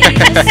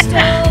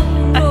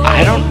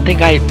 I don't think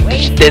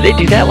did they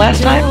do that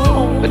last time?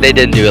 But they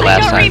didn't do it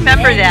last time. I don't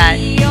remember that.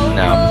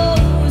 No.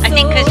 I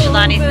think because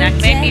Jelani's neck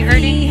may be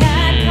hurting.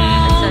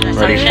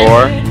 Ready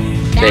 4,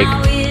 take.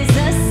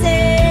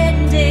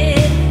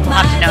 We'll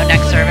have to know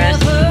next service.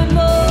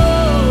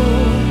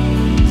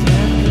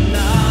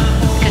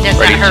 Because that's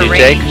Ready not her 2,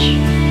 range. take.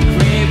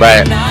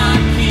 Right.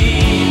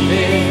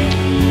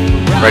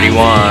 Ready 1.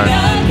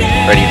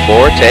 Ready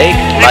 4, take.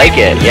 Like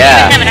it, I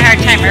yeah. was having a hard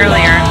time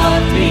earlier.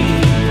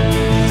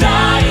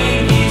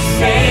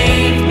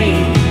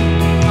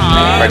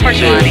 Aww, Ready poor 2,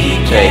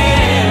 Jelani. take.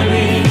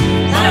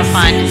 So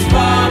fun.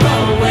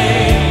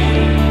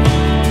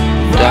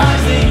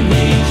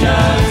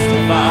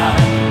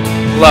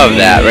 Love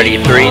that. Ready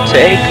 3,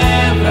 take.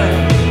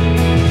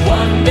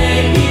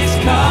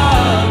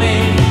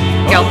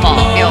 Go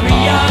Paul, go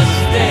Paul.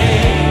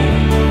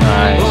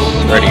 Nice.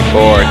 Ready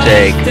 4,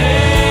 take.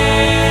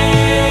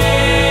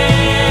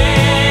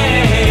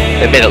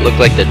 They made it look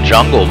like the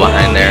jungle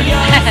behind there.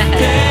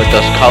 With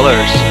those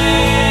colors.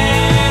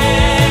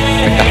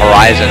 Like the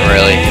horizon,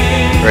 really.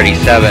 Ready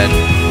 7,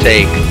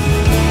 take.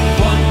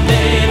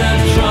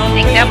 I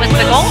think that was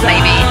the goal,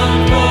 maybe.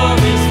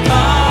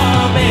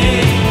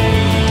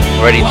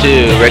 Ready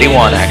 2, ready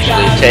 1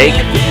 actually, take.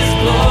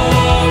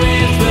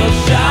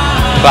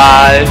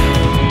 5,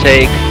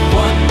 take.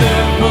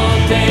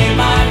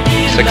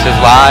 6 is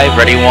live,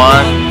 ready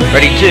 1,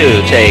 ready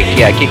 2, take.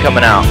 Yeah, keep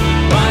coming out.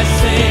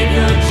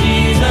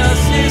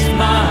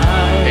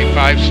 Okay,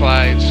 5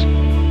 slides.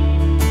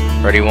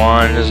 Ready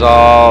 1,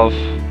 dissolve.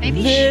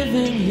 Maybe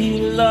Living,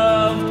 he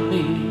loved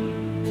me.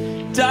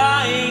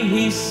 Dying,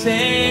 he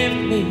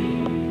saved me.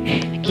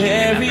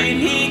 Buried,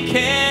 he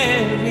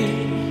carried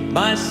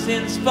my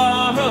sins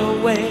far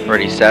away.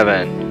 Ready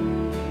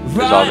 7,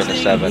 dissolve into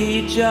 7.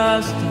 He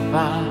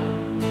justified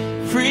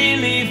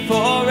freely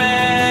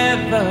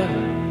forever.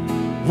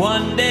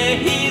 One day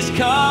he's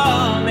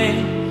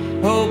coming.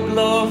 Oh,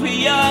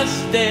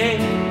 glorious day.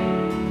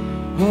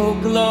 Oh,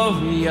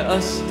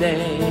 glorious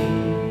day.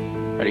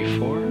 Ready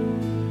 4,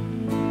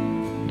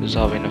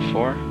 dissolving to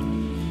 4.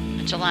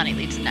 Jelani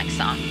leads the next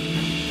song.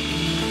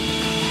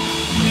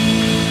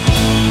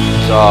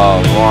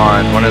 Dissolve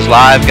 1. 1 is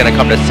live, gonna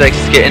come to 6,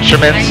 get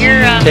instruments.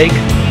 Take.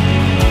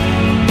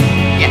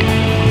 Yeah.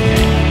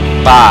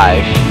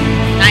 5.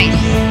 Nice.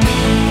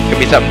 Could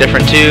be something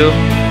different too.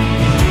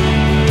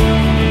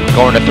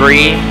 Going to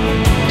 3,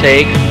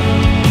 take.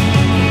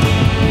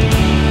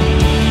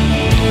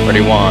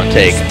 Ready 1,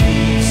 take.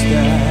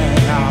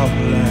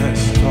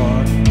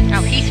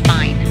 Oh, he's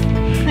fine.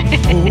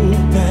 In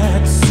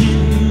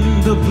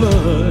the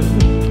blood.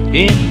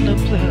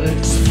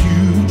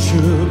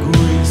 Future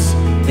grace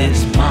is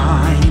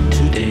mine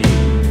today.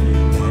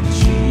 That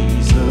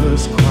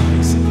Jesus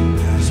Christ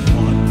has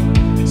won.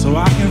 So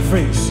I can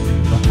face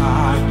the I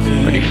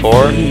can Ready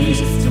 4.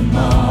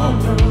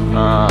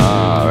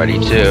 Ready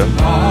 2.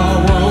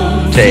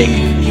 Take.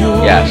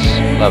 Yes,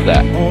 love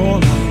that.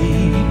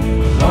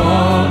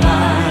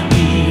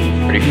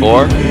 Ready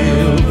 4.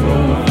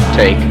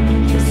 Take.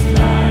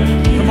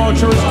 Come on,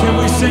 church, can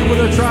we sing with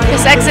a try?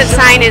 This exit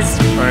sign is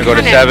We're gonna go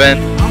to 7.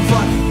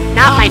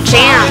 not my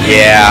jam.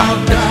 Yeah,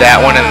 it's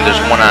that one, and there's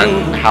one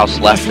on house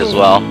left as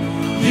well.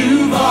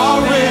 You've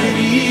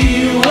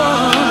already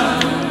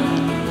won.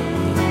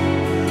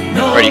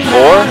 Ready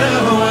 4.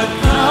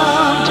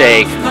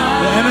 Take.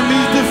 The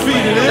enemy's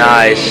defeated.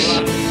 Nice.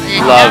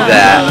 Love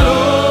that.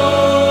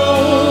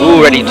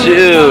 Ooh, ready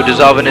 2.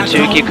 Dissolve into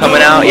 2. Keep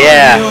coming out.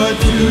 Yeah.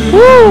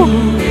 Woo.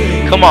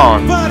 Come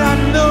on.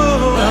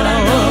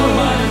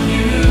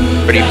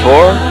 Ready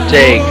 4.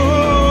 Take.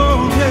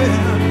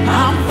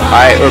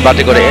 Alright, we're about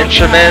to go to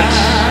instruments.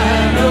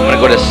 I'm going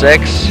to go to 6.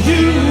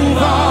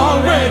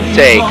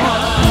 Take.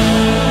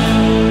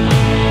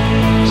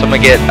 So I'm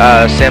going to get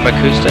Sam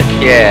acoustic.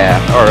 Yeah.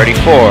 Oh, ready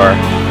 4.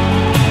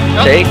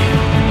 Take.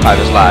 5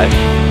 is live.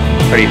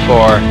 Ready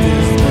 4.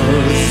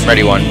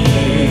 Ready 1.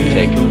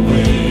 Take.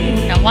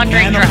 Now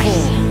wandering dress.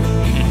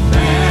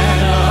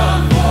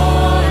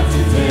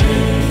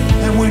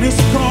 And when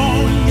it's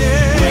gone,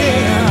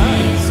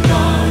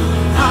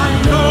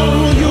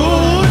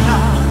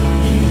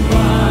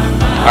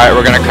 Alright,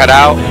 we're gonna cut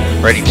out.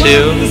 Ready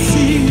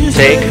 2.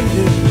 Take.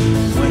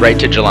 Right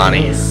to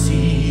Jelani.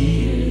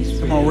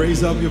 Come on,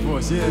 raise up your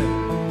voice, yeah.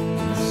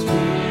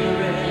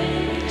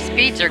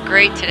 Speeds are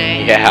great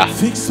today. Yeah.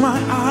 Fix my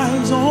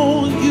eyes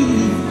on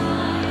you.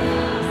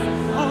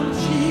 On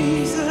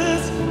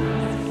Jesus.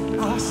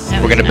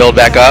 We're gonna build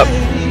back up.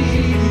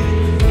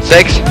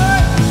 6.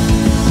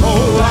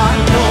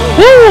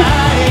 Woo!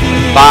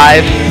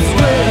 5.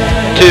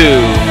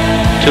 2.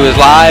 2 is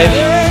live.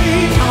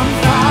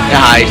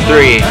 Nice.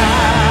 3.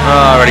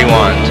 Already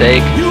 1.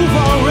 Take.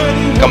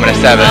 Coming to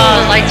 7.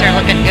 Oh, the lights are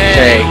looking good.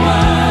 Take.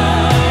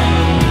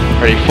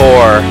 Ready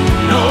 4.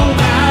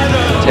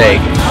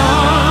 Take.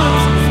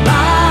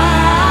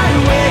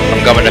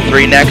 I'm coming to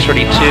 3 next.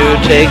 Ready 2.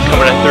 Take.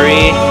 Coming to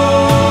 3.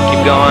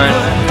 Keep going.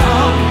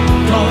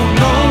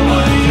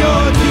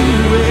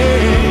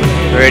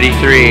 Ready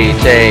 3.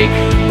 Take.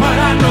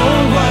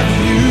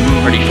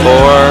 Ready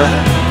 4.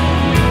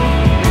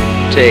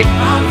 Take.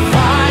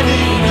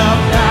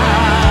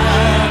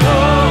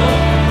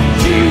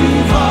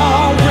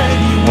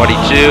 Ready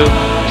 2.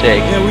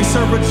 Take. Yeah, we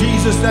serve a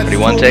Jesus that's Ready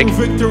 1. full Take. of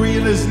victory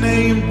in his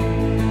name.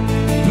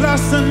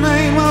 Bless the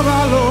name of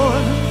our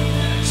Lord.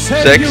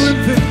 6. Savior and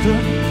victor.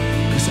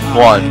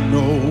 1. I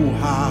know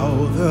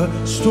how the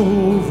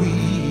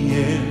story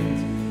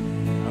ends.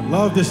 I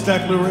love this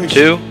declaration.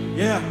 2.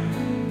 Yeah.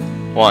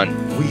 1.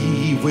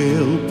 We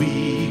will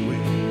be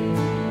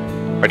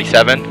with. Ready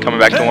 7. Coming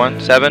back to 1.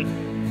 7.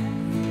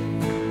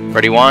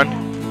 Ready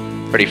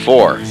 1. Ready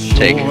 4.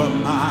 Take. You're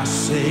my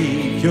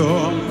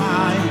Savior,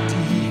 my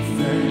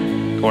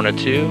defense. Going to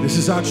 2. This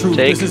is our truth.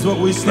 Take. This is what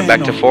we stand Coming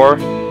back to on. 4.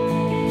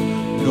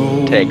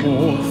 No Take.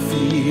 more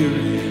fear.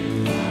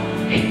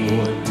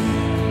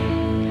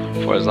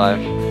 4 is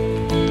live.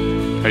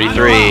 Ready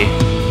 3.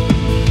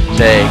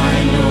 Take.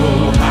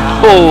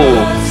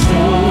 Oh.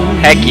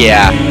 Heck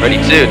yeah. Ready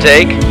 2.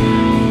 Take.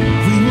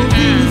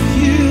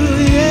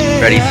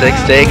 Ready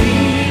 6. Take.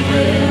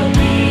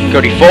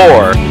 Ready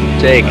 4.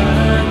 Take.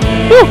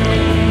 Woo.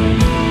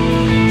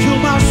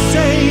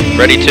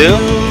 Ready 2.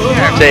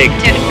 Take.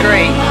 Did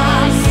great.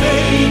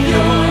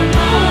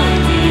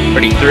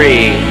 Ready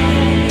 3.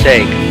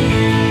 Take.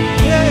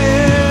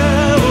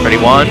 Ready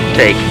 1.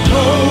 Take.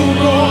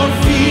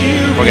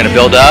 We're gonna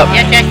build up.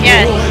 Yes, yes,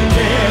 yes.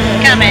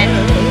 Coming.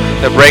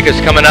 The break is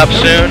coming up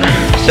soon.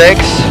 6.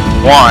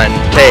 1.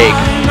 Take.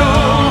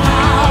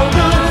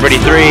 Ready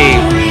 3.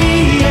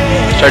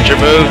 Start your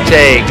move.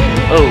 Take.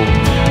 Oh,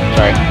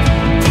 sorry.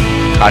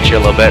 Caught you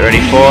a little bit.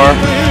 Ready 4.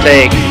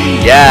 Take.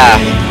 Yeah.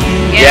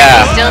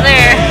 Yeah. He's still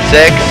there.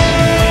 6.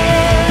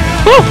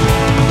 Woo.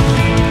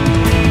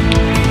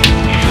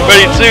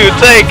 Ready 2.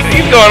 Take.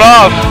 He's going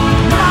off.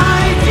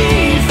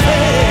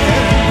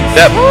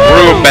 That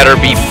room better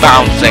be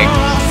bouncing.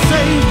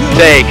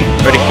 Take.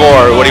 Ready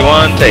 4. What do you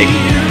want? Take.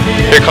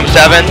 Here comes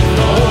 7.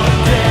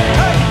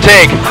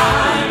 Take.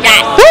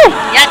 Yes. Woo.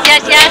 Yes,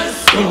 yes, yes.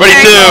 Ready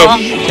Very 2.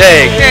 cool.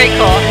 Take. Very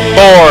cool.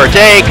 4.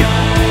 Take.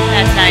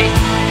 That's nice.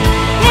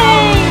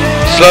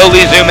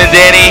 Slowly zoom in,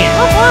 Danny.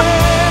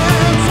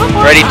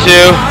 Ready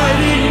 2.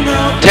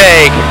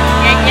 Take.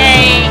 Yay,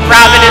 yay.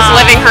 Robin is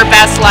living her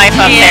best life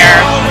up She is.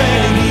 there.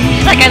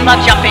 She's like, I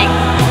love jumping.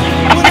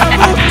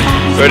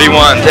 Ready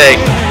 1.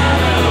 Take.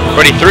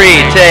 Ready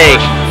 3.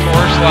 Take.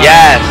 4 slides.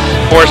 Yes.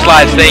 4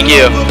 slides. Thank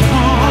you.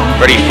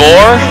 Ready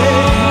 4.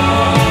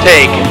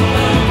 Take.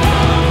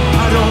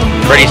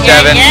 Ready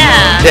 7.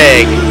 Yeah.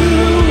 Take.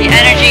 The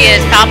energy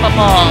is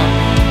palpable.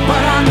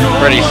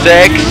 Ready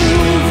 6.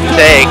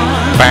 Take.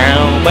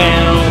 Bow,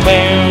 bow,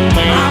 bow,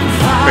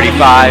 bow. Ready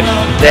 5.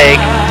 Take.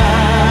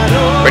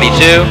 Ready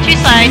 2. 2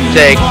 slides.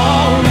 Take.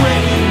 All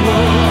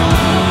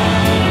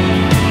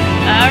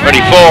right.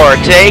 Ready 4.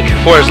 Take.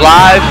 4 is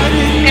live.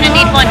 Gonna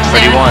need 1 soon.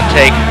 Ready 1.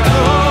 Take.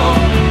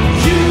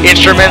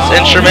 Instruments.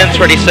 Instruments.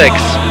 Ready 6.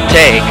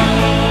 Take.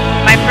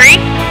 Am I free?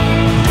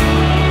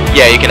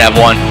 Yeah, you can have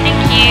 1. Thank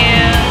you.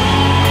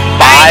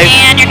 5.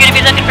 And you're gonna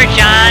be looking for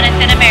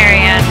Jonathan and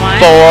Mary on 1.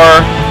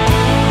 4.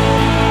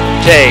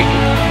 Take.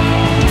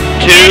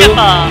 2.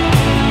 Beautiful.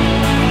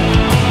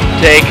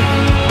 Take.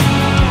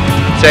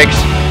 6.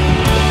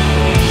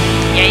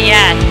 Yeah,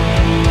 yeah.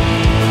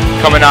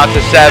 Coming out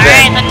to 7. All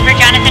right, looking for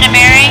Jonathan and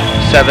Mary.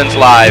 7's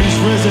live. He's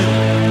risen.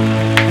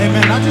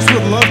 Amen. I just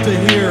would love to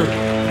hear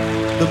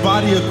the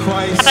body of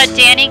Christ. How about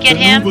Danny get the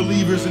new him?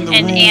 believers in the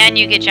And room. Ann,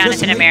 you get Jonathan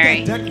Just and make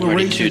Mary. that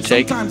declaration. 22,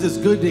 take. Sometimes it's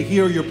good to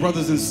hear your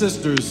brothers and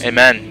sisters.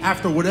 Amen.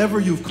 After whatever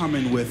you've come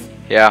in with.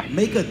 Yeah.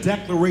 Make a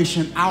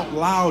declaration out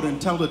loud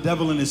and tell the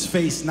devil in his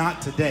face, not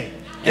today.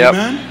 Yep.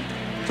 Amen?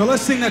 So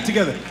let's sing that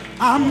together.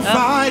 I'm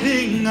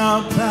fighting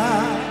a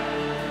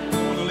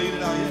battle. Want to lead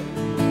it out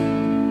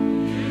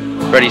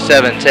yet? Ready,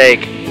 7,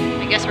 take.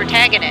 I guess we're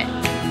tagging it.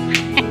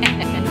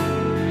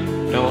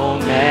 No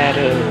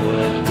matter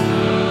what.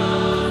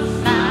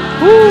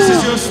 This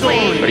is your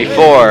story. Ready,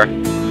 4.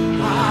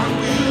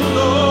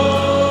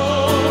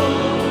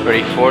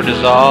 Ready, 4,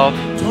 dissolve.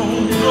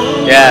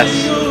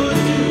 Yes.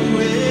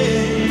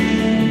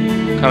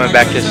 Coming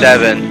back to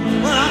 7.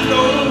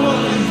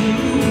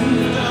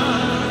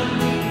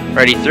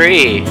 Ready,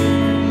 3.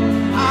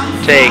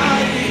 Take.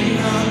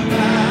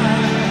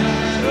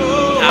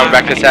 Coming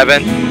back to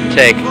 7.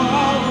 Take.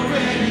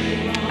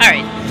 All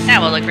right,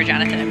 now we'll look for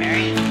Jonathan and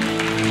Mary.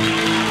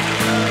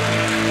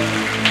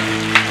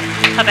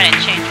 How about I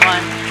change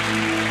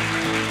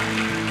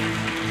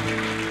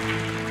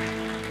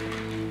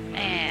 1?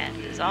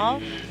 And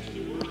dissolve.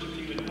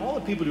 All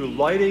the people do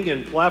lighting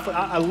and platform.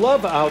 I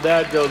love how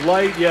that the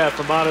light,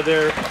 from out of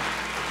there,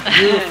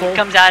 beautiful.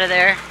 Comes out of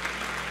there.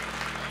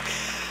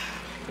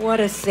 What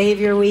a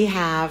Savior we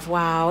have.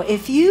 Wow.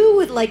 If you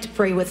would like to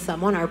pray with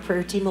someone, our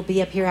prayer team will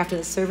be up here after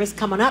the service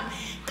coming up.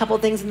 A couple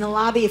things in the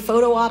lobby, a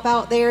photo op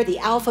out there. The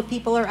Alpha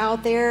people are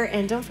out there.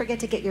 And don't forget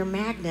to get your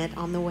magnet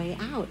on the way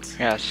out.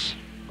 Yes.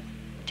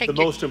 Take The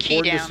most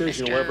important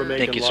decision you'll ever make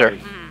Thank in you, life. sir.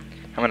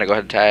 I'm going to go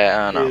ahead and tie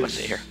it on. Let's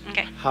see here.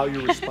 Okay. How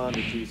you respond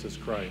to Jesus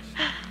Christ.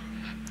 Stand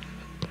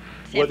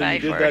Whether by you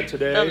did for that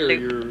today the or loop.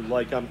 you're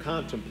like, I'm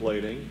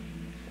contemplating,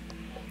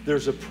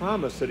 there's a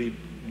promise that he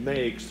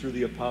makes through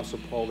the Apostle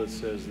Paul that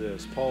says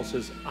this. Paul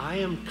says, I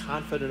am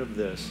confident of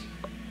this,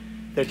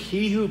 that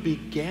he who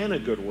began a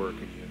good work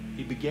in you,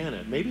 he began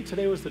it. Maybe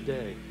today was the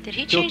day. Did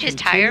he He'll change his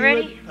tire continue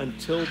already? it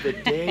until the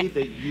day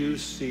that you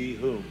see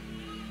whom?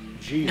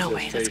 Jesus. No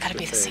way, that's face got to to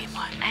be the face. same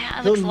one. Ah,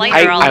 it looks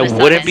lighter all I of a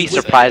wouldn't sudden. be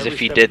surprised if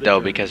he did, though,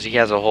 because he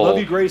has a Love whole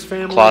you, Grace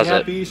family. closet.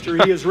 Happy Easter.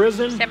 He is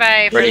risen. Stand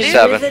by for Ready, loop.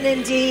 7. Risen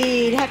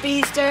indeed. Happy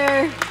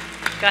Easter.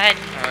 Go ahead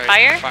All and right,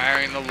 fire.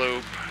 firing the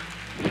loop.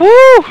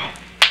 Woo!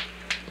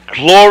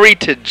 Glory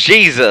to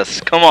Jesus.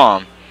 Come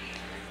on.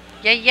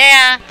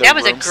 Yeah. The That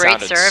was a room great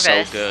sounded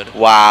service. So good.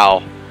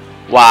 Wow.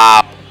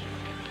 Wow.